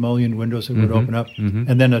 multi-mullion windows that would open up,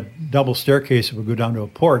 and then a double staircase that would go down to a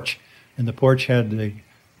porch, and the porch had the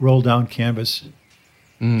roll-down canvas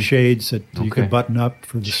shades that you could button up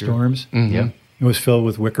for the storms. It was filled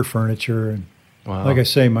with wicker furniture, and like I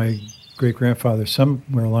say, my great-grandfather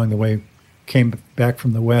somewhere along the way came back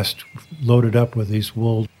from the West loaded up with these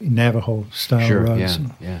wool Navajo-style rugs.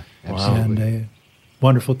 And a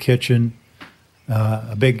wonderful kitchen,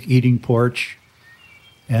 a big eating porch,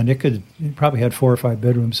 and it probably had 4 or 5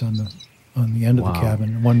 bedrooms on the end of the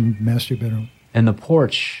cabin, one master bedroom. And the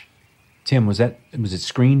porch, Tim, was it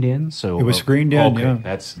screened in? So it was screened in. Yeah,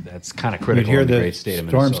 that's kind of critical. We'd hear in the the great state of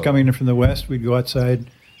storms Minnesota. coming in from the west. We'd go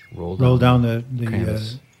outside, roll down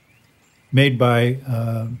the made by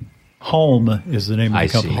Holm is the name of the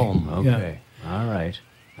company. Holm. Okay. Yeah. All right.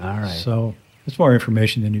 So it's more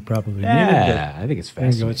information than you probably needed. Yeah, I think it's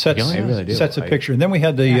fascinating. It sets a picture. And then we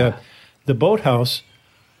had the boathouse,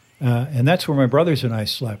 and that's where my brothers and I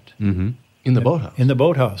slept. In the boathouse? In the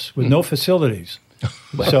boathouse with no facilities.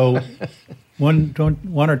 So one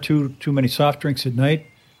or two too many soft drinks at night,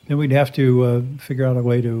 then we'd have to figure out a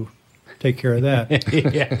way to take care of that,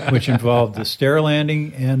 which involved the stair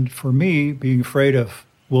landing. And for me, being afraid of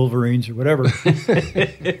wolverines or whatever,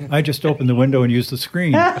 I just opened the window and used the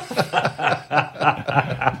screen,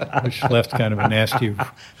 which left kind of a nasty,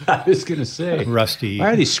 I was going to say, rusty.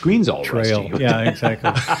 Why are these screens all trail? Rusty? Yeah,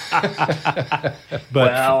 exactly.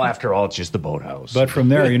 Well, after all, it's just the boathouse. But from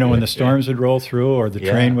there, when the storms would roll through or the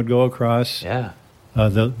train would go across, next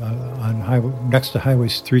to Highway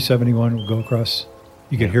 371 would go across.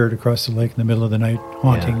 You could hear it across the lake in the middle of the night,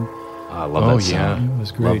 haunting. Yeah. I love that sound. It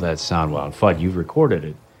was great. Love that sound. Well, Fudd, you've recorded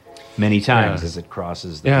it many times as it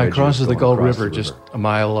crosses the it crosses the Gull River, just a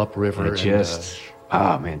mile upriver. And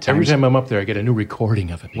man. Every time I'm up there, I get a new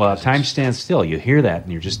recording of it. Well, time stands still. You hear that,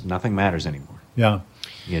 and you're just, nothing matters anymore. Yeah.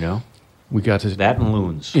 We got to that and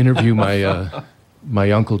loons. Interview my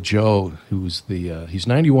my Uncle Joe, who's he's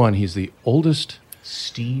 91. He's the oldest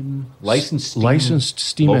licensed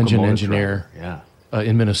steam engine engineer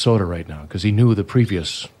in Minnesota right now, because he knew the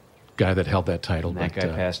previous guy that held that title. And that guy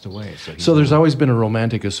passed away. So there's always been a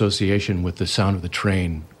romantic association with the sound of the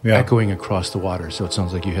train echoing across the water. So it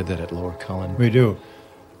sounds like you had that at Lower Cullen. We do.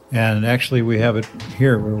 And actually, we have it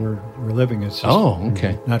here where we're living. It's just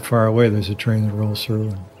okay. Not far away. There's a train that rolls through.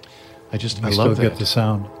 And I still love that. get the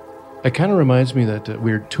sound. It kind of reminds me that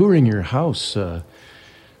we're touring your house,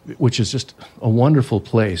 which is just a wonderful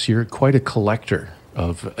place. You're quite a collector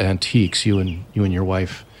of antiques. You and your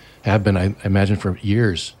wife have been, I imagine, for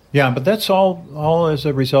years. Yeah, but that's all as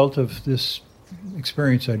a result of this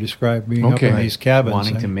experience I described, being up in these cabins.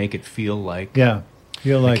 Wanting to make it feel like the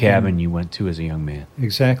cabin you went to as a young man.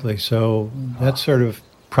 Exactly. So that sort of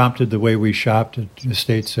prompted the way we shopped at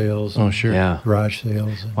estate sales. Oh, sure. Yeah. Garage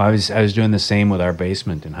sales. Well, I was doing the same with our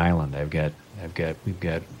basement in Highland. We've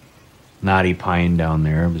got Knotty Pine down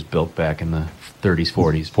there. It was built back in the 30s,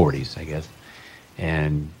 40s, I guess.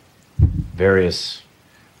 And various,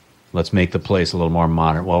 let's make the place a little more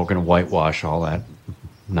modern. Well, we're going to whitewash all that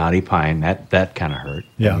Knotty Pine. That kind of hurt.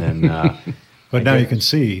 Yeah. And then, but now you can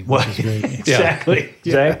see. Well, which is great.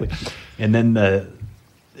 exactly. And then there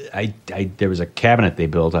was a cabinet they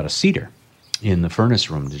built out of cedar in the furnace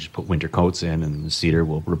room. They just put winter coats in, and the cedar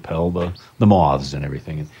will repel the moths and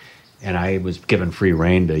everything. And I was given free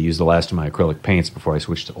rein to use the last of my acrylic paints before I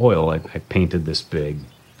switched to oil. I painted this big,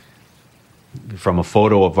 from a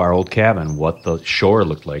photo of our old cabin, what the shore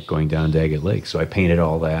looked like going down Daggett Lake. So I painted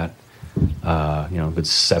all that.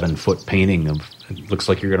 It's 7-foot painting of. It looks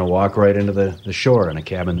like you're going to walk right into the shore in a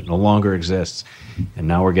cabin that no longer exists. And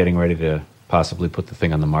now we're getting ready to possibly put the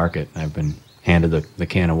thing on the market. I've been handed the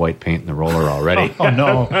can of white paint and the roller already. Oh,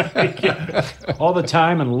 no. All the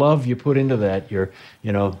time and love you put into that.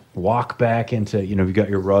 Walk back into, you've got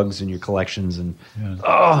your rugs and your collections, and,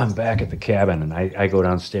 I'm back at the cabin. And I go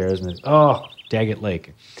downstairs and it's, Daggett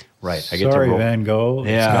Lake. Right. I get Sorry, to roll. Van Gogh.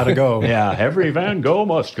 It's got to go. Yeah, every Van Gogh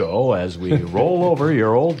must go as we roll over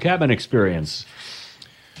your old cabin experience.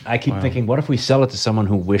 I keep thinking, what if we sell it to someone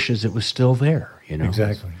who wishes it was still there?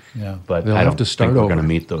 Exactly. Yeah. But They'll I have don't to start think we're over. going to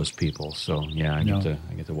meet those people. So yeah, I get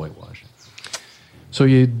to whitewash it. So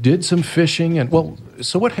you did some fishing, and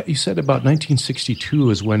so what you said about 1962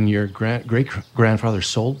 is when your great grandfather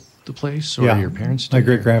sold the place, or your parents did? My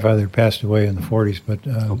great grandfather passed away in the 40s, but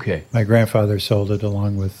my grandfather sold it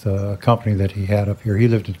along with a company that he had up here. He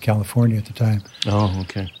lived in California at the time. Oh,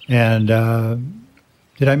 okay. And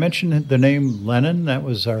did I mention the name Lennon? That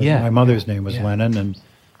was my mother's name was Lennon, and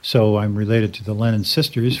so I'm related to the Lennon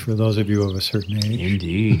sisters, for those of you of a certain age.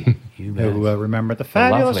 Indeed. Who remember the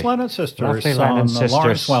fabulous Lennon sisters lovely on Lennon the sisters.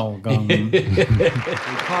 Lawrence Welcome. We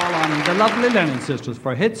call on the lovely Lennon sisters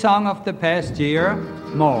for hit song of the past year,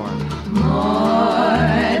 More.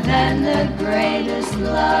 More than the greatest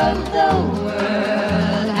love the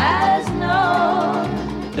world has known.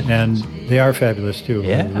 And they are fabulous, too.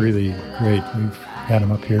 Yeah. They're really great. We've had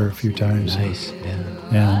them up here a few times. Nice.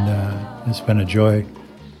 Yeah. And it's been a joy.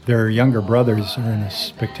 Their younger brothers are in a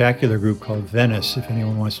spectacular group called Venice, if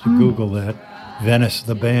anyone wants to Google that. Venice,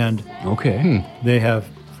 the band. Okay. They have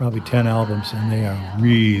probably 10 albums, and they are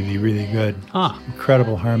really, really good.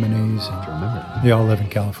 Incredible harmonies. And they all live in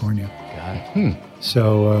California. Got it.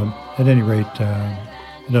 So, at any rate, I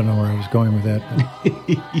don't know where I was going with that.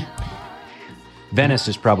 Venice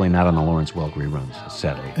is probably not on the Lawrence Welk reruns,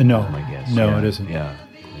 sadly. No. My guess. No, it isn't. Yeah.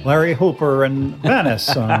 Larry Hooper and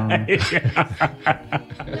Venice. No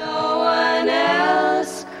one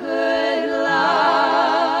else could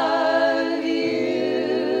love you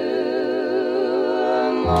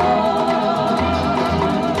more.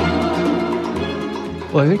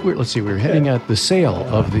 Well, I think we're heading at the sale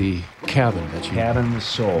of the cabin. Cabin was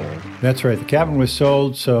sold. That's right. The cabin was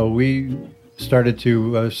sold, so we started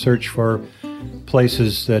to search for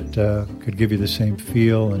places that could give you the same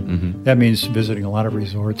feel, and that means visiting a lot of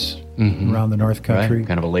resorts around the North Country. Right.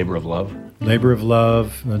 Kind of a labor of love. Labor of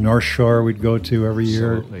Love, the North Shore we'd go to every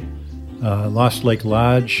year. Absolutely. Lost Lake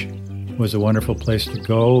Lodge was a wonderful place to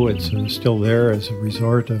go. It's still there as a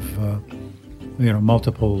resort of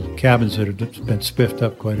multiple cabins that have been spiffed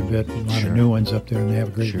up quite a bit. A lot of new ones up there, and they have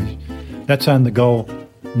a great. That's on the Gull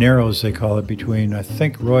Narrows, they call it, between I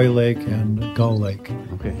think Roy Lake and Gull Lake.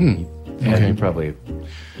 Okay. Yeah, you probably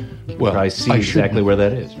see exactly where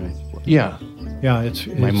that is, right? Yeah. Yeah, it's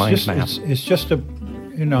my mind just, map. It's just a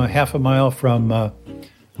half a mile from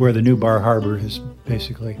where the new Bar Harbor is,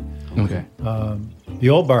 basically. Okay. The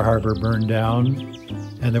old Bar Harbor burned down,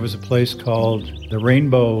 and there was a place called the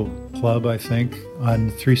Rainbow Club, I think,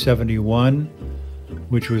 on 371,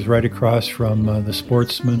 which was right across from the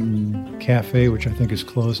Sportsman Cafe, which I think is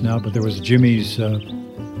closed now. But there was Jimmy's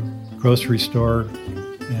grocery store,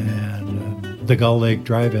 and the Gull Lake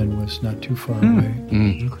Drive-In was not too far away.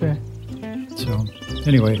 Okay. So,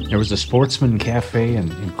 anyway. There was a Sportsman Cafe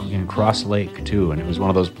in Cross Lake, too, and it was one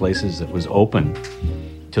of those places that was open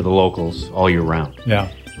to the locals all year round. Yeah.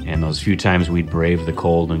 And those few times we'd brave the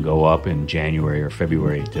cold and go up in January or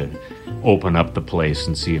February to open up the place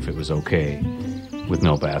and see if it was okay, with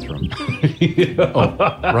no bathroom. Oh,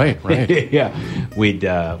 right. Yeah, we'd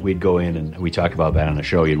go in and we talk about that on the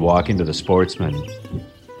show. You'd walk into the Sportsman,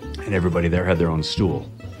 and everybody there had their own stool,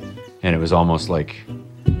 and it was almost like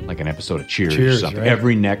an episode of Cheers or something. Right?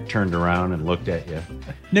 Every neck turned around and looked at you.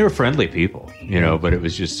 And they were friendly people, but it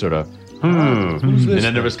was just sort of, Who's this and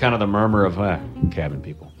then there was kind of the murmur of cabin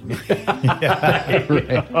people.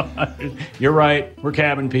 You're right. We're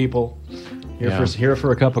cabin people. Here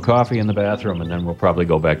for a cup of coffee in the bathroom, and then we'll probably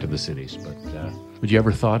go back to the cities. But would you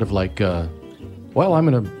ever thought of I'm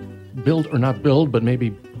going to build or not build, but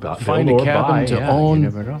maybe find a cabin to own? You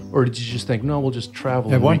never know. Or did you just think, no, we'll just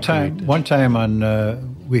travel? At and one recreate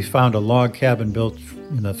time we found a log cabin built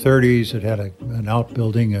in the 30s. It had an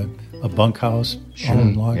outbuilding, a bunkhouse, all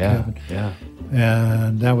in log cabin. Yeah.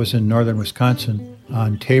 And that was in northern Wisconsin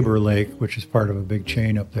on Tabor Lake, which is part of a big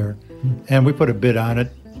chain up there. And we put a bid on it,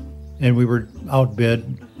 and we were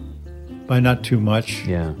outbid by not too much.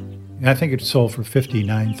 Yeah. I think it sold for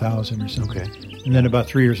 $59,000 or something. Okay. And then about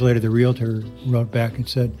 3 years later, the realtor wrote back and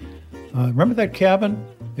said, remember that cabin?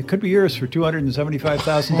 It could be yours for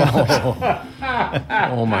 $275,000.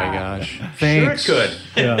 Oh my gosh! Thanks. Sure it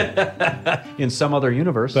could. Yeah. In some other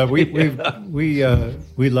universe. But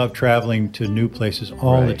we love traveling to new places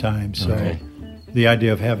all the time. So the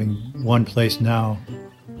idea of having one place now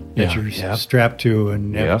that you're strapped to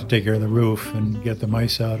and have to take care of the roof and get the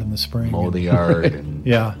mice out in the spring. Mow the yard and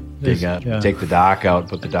dig up, take the dock out,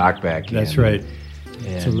 put the dock back in. That's right.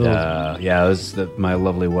 And it was my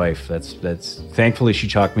lovely wife. That's thankfully she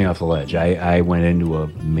talked me off the ledge. I went into a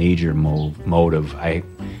major mode of I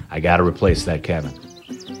got to replace that cabin.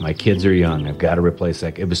 My kids are young. I've got to replace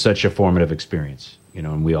that. It was such a formative experience,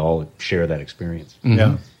 and we all share that experience.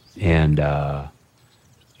 Mm-hmm. Yeah.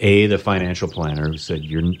 And the financial planner said,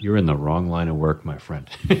 "You're in the wrong line of work, my friend.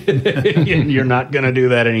 You're not going to do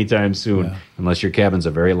that anytime soon, unless your cabin's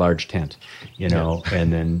a very large tent,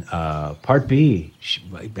 And then part B,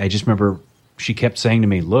 I just remember she kept saying to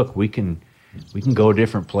me, "Look, we can go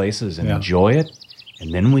different places and enjoy it,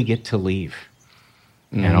 and then we get to leave,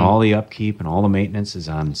 and all the upkeep and all the maintenance is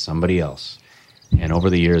on somebody else." And over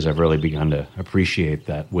the years, I've really begun to appreciate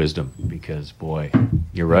that wisdom because, boy,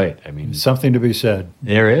 you're right. I mean, something to be said.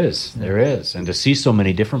 There is. And to see so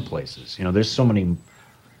many different places. There's so many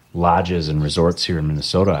lodges and resorts here in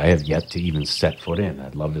Minnesota I have yet to even set foot in.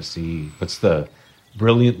 I'd love to see, what's the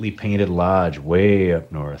brilliantly painted lodge way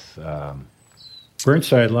up north?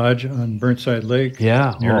 Burnside Lodge on Burnside Lake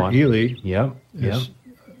near Ely. Yep.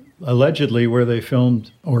 Allegedly where they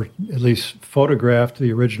filmed, or at least photographed,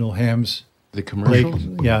 the original Hams. The commercials?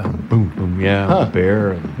 Lake, yeah. Boom, boom, the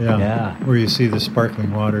bear. Where you see the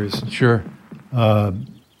sparkling waters. Sure.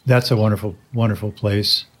 That's a wonderful, wonderful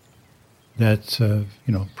place. That's,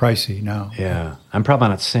 pricey now. Yeah. I'm probably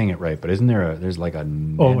not saying it right, but isn't there's like a...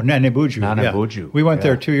 Nanabuju. Nanabuju. Yeah. We went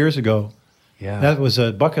there 2 years ago. Yeah. That was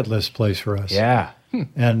a bucket list place for us. Yeah.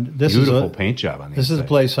 And this beautiful paint job on the This is a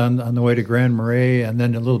place on the way to Grand Marais, and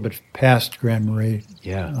then a little bit past Grand Marais.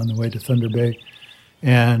 Yeah. On the way to Thunder Bay.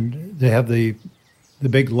 And they have the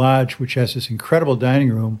big lodge, which has this incredible dining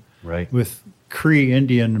room with Cree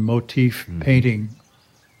Indian motif painting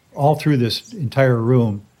all through this entire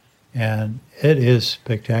room, and it is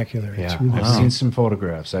spectacular. Yeah, it's really I've seen some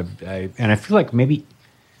photographs. And I feel like maybe.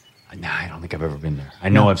 No, I don't think I've ever been there. I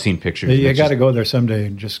know I've seen pictures. You got to go there someday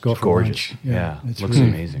and just go for gorgeous. lunch. Yeah, it's looks really,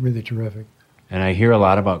 amazing. Really terrific. And I hear a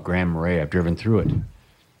lot about Grand Marais. I've driven through it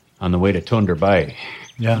on the way to Thunder Bay.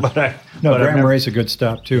 Yeah. Grand Marais is a good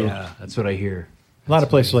stop, too. Yeah, that's what I hear. A lot of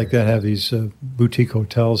places like that have these boutique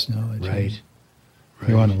hotels now.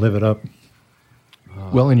 You want to live it up.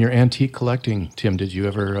 Well, in your antique collecting, Tim, did you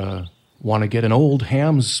ever want to get an old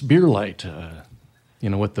Hams beer light?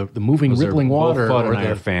 With the moving, rippling water. Both Fudd and I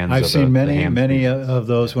are fans I've of seen the many of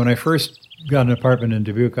those. When I first got an apartment in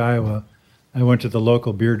Dubuque, Iowa, I went to the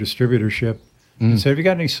local beer distributorship and said, "Have you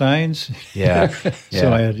got any signs?" Yeah.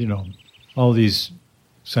 So I had, all these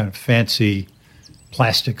kind of fancy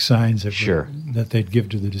plastic signs that they'd give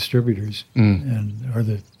to the distributors or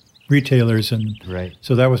the retailers, and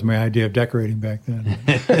so that was my idea of decorating back then.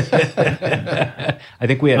 I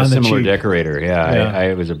think we had a similar decorator.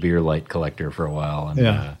 I was a beer light collector for a while,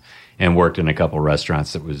 and worked in a couple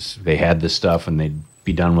restaurants they had this stuff and they'd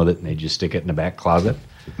be done with it and they'd just stick it in the back closet,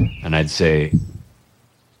 and I'd say,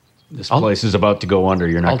 "This place is about to go under.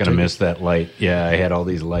 You're not going to miss that light." Yeah, I had all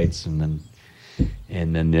these lights, and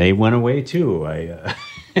then they went away too.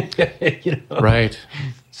 Right.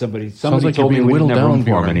 Somebody like told me we didn't have room for them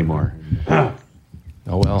Bjorn. anymore. Oh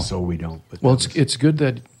well. So we don't. But well, it's good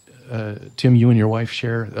that Tim, you and your wife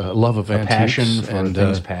share a love of A antiques. passion for and,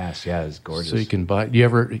 things past. Yeah, it's gorgeous. So you can buy. Do you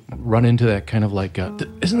ever run into that kind of like,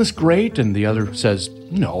 isn't this great? And the other says,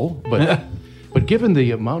 no. But given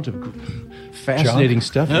the amount of fascinating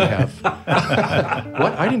stuff you have.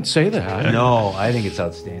 What? I didn't say that. No, I think it's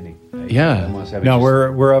outstanding. Yeah. No,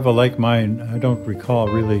 we're of a like mind. I don't recall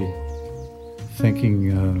really thinking.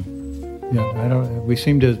 I don't. We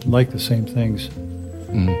seem to like the same things.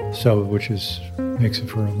 So, which makes it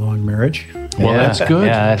for a long marriage. Well, that's good.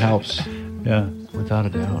 Yeah, that helps. Yeah, without a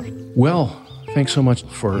doubt. Well, thanks so much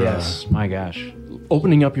for my gosh,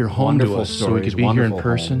 opening up your home wonderful to us so we could be here in wonderful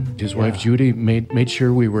person. home. His wife Judy made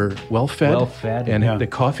sure we were well fed, and the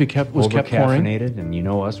coffee was kept pouring. Over-caffeinated, and you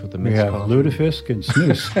know us with the we mixed have coffee. lutefisk and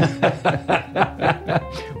snooze.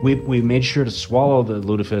 we made sure to swallow the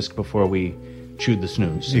lutefisk before we chewed the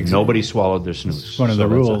snooze. So nobody swallowed their snooze. It's one of the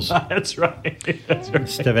rules. That's right. That's right.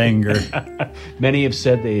 Stavanger. Many have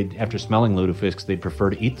said after smelling lutefisk, they'd prefer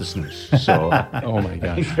to eat the snooze. So, oh my gosh,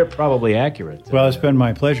 I think they're probably accurate. Well, it's been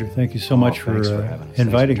my pleasure. Thank you so much for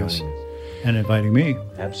inviting us and inviting me.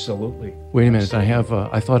 Absolutely. Wait a minute.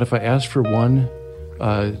 I thought if I asked for one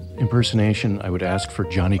impersonation, I would ask for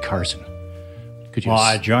Johnny Carson. Could you?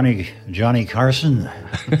 Johnny Carson.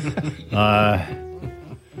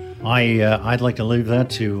 I'd like to leave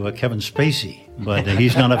that to Kevin Spacey, but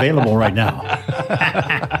he's not available right now.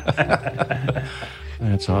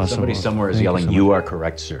 That's awesome. Somebody somewhere is yelling, "You are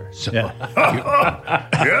correct, sir." So. Yeah.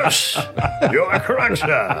 Yes, you are correct,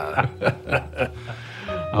 sir.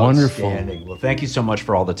 Wonderful. Outstanding. Well, thank you so much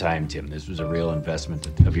for all the time, Tim. This was a real investment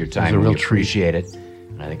of your time. It was a real we appreciate it.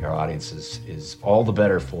 And I think our audience is all the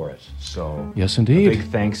better for it. So yes, indeed. A big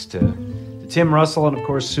thanks to Tim Russell and, of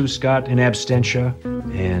course, Sue Scott in absentia.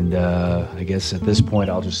 And I guess at this point,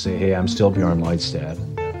 I'll just say, hey, I'm still Bjorn Lloydstad.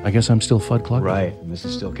 I guess I'm still Fudd Cluck. Right. And this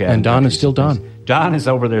is still Cat. And Don is still Don. Don is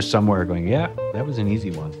over there somewhere going, yeah, that was an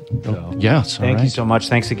easy one. So, yes. Thank you so much.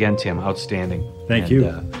 Thanks again, Tim. Outstanding. Thank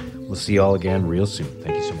you. We'll see you all again real soon.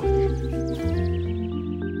 Thank you so much.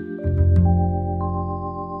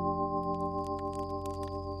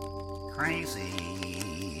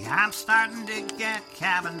 Crazy, I'm starting to get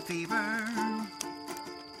cabin fever.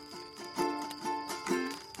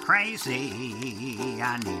 Crazy,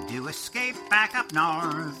 I need to escape back up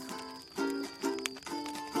north.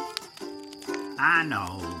 I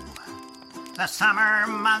know the summer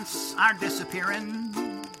months are disappearing.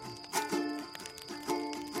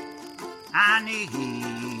 I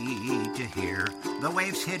need to hear the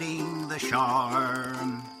waves hitting the shore.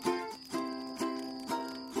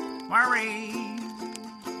 Worry,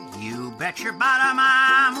 you bet your bottom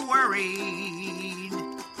I'm worried.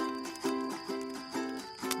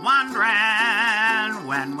 Wondering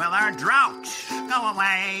when will our drought go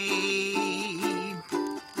away.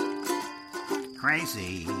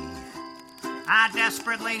 Crazy, I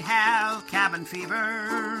desperately have cabin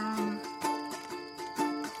fever.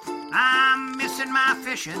 I'm missing my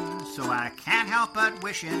fishing, so I can't help but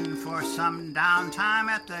wishing for some downtime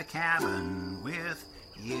at the cabin with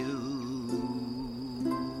you.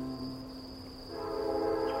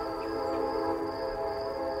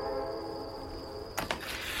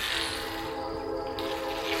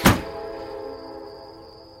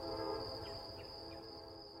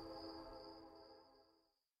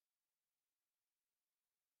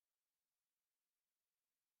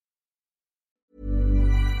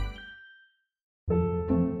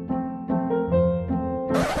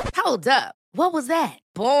 Hold up. What was that?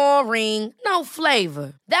 Boring. No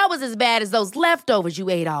flavor. That was as bad as those leftovers you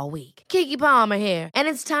ate all week. Keke Palmer here, and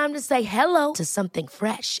it's time to say hello to something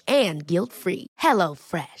fresh and guilt-free. Hello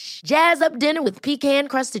Fresh. Jazz up dinner with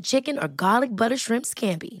pecan-crusted chicken or garlic butter shrimp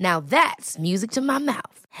scampi. Now that's music to my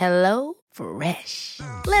mouth. Hello Fresh.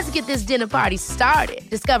 Let's get this dinner party started.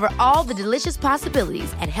 Discover all the delicious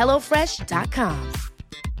possibilities at HelloFresh.com.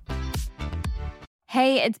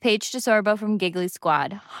 Hey, it's Paige DeSorbo from Giggly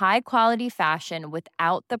Squad. High quality fashion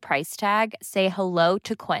without the price tag. Say hello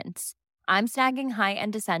to Quince. I'm snagging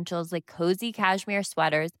high-end essentials like cozy cashmere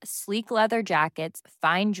sweaters, sleek leather jackets,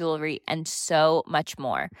 fine jewelry, and so much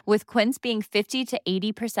more. With Quince being 50 to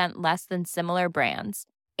 80% less than similar brands.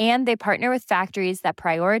 And they partner with factories that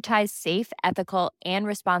prioritize safe, ethical, and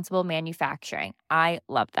responsible manufacturing. I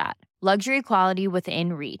love that. Luxury quality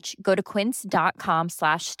within reach. Go to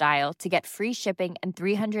quince.com/style to get free shipping and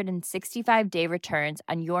 365-day returns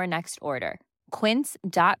on your next order.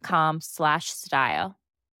 Quince.com/style.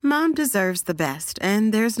 Mom deserves the best,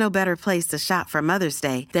 and there's no better place to shop for Mother's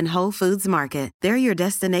Day than Whole Foods Market. They're your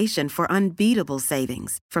destination for unbeatable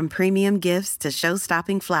savings, from premium gifts to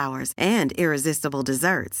show-stopping flowers and irresistible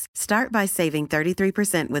desserts. Start by saving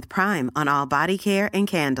 33% with Prime on all body care and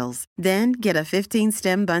candles. Then get a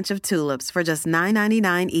 15-stem bunch of tulips for just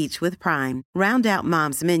 $9.99 each with Prime. Round out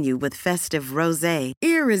Mom's menu with festive rosé,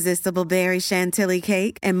 irresistible berry chantilly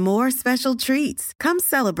cake, and more special treats. Come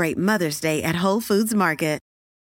celebrate Mother's Day at Whole Foods Market.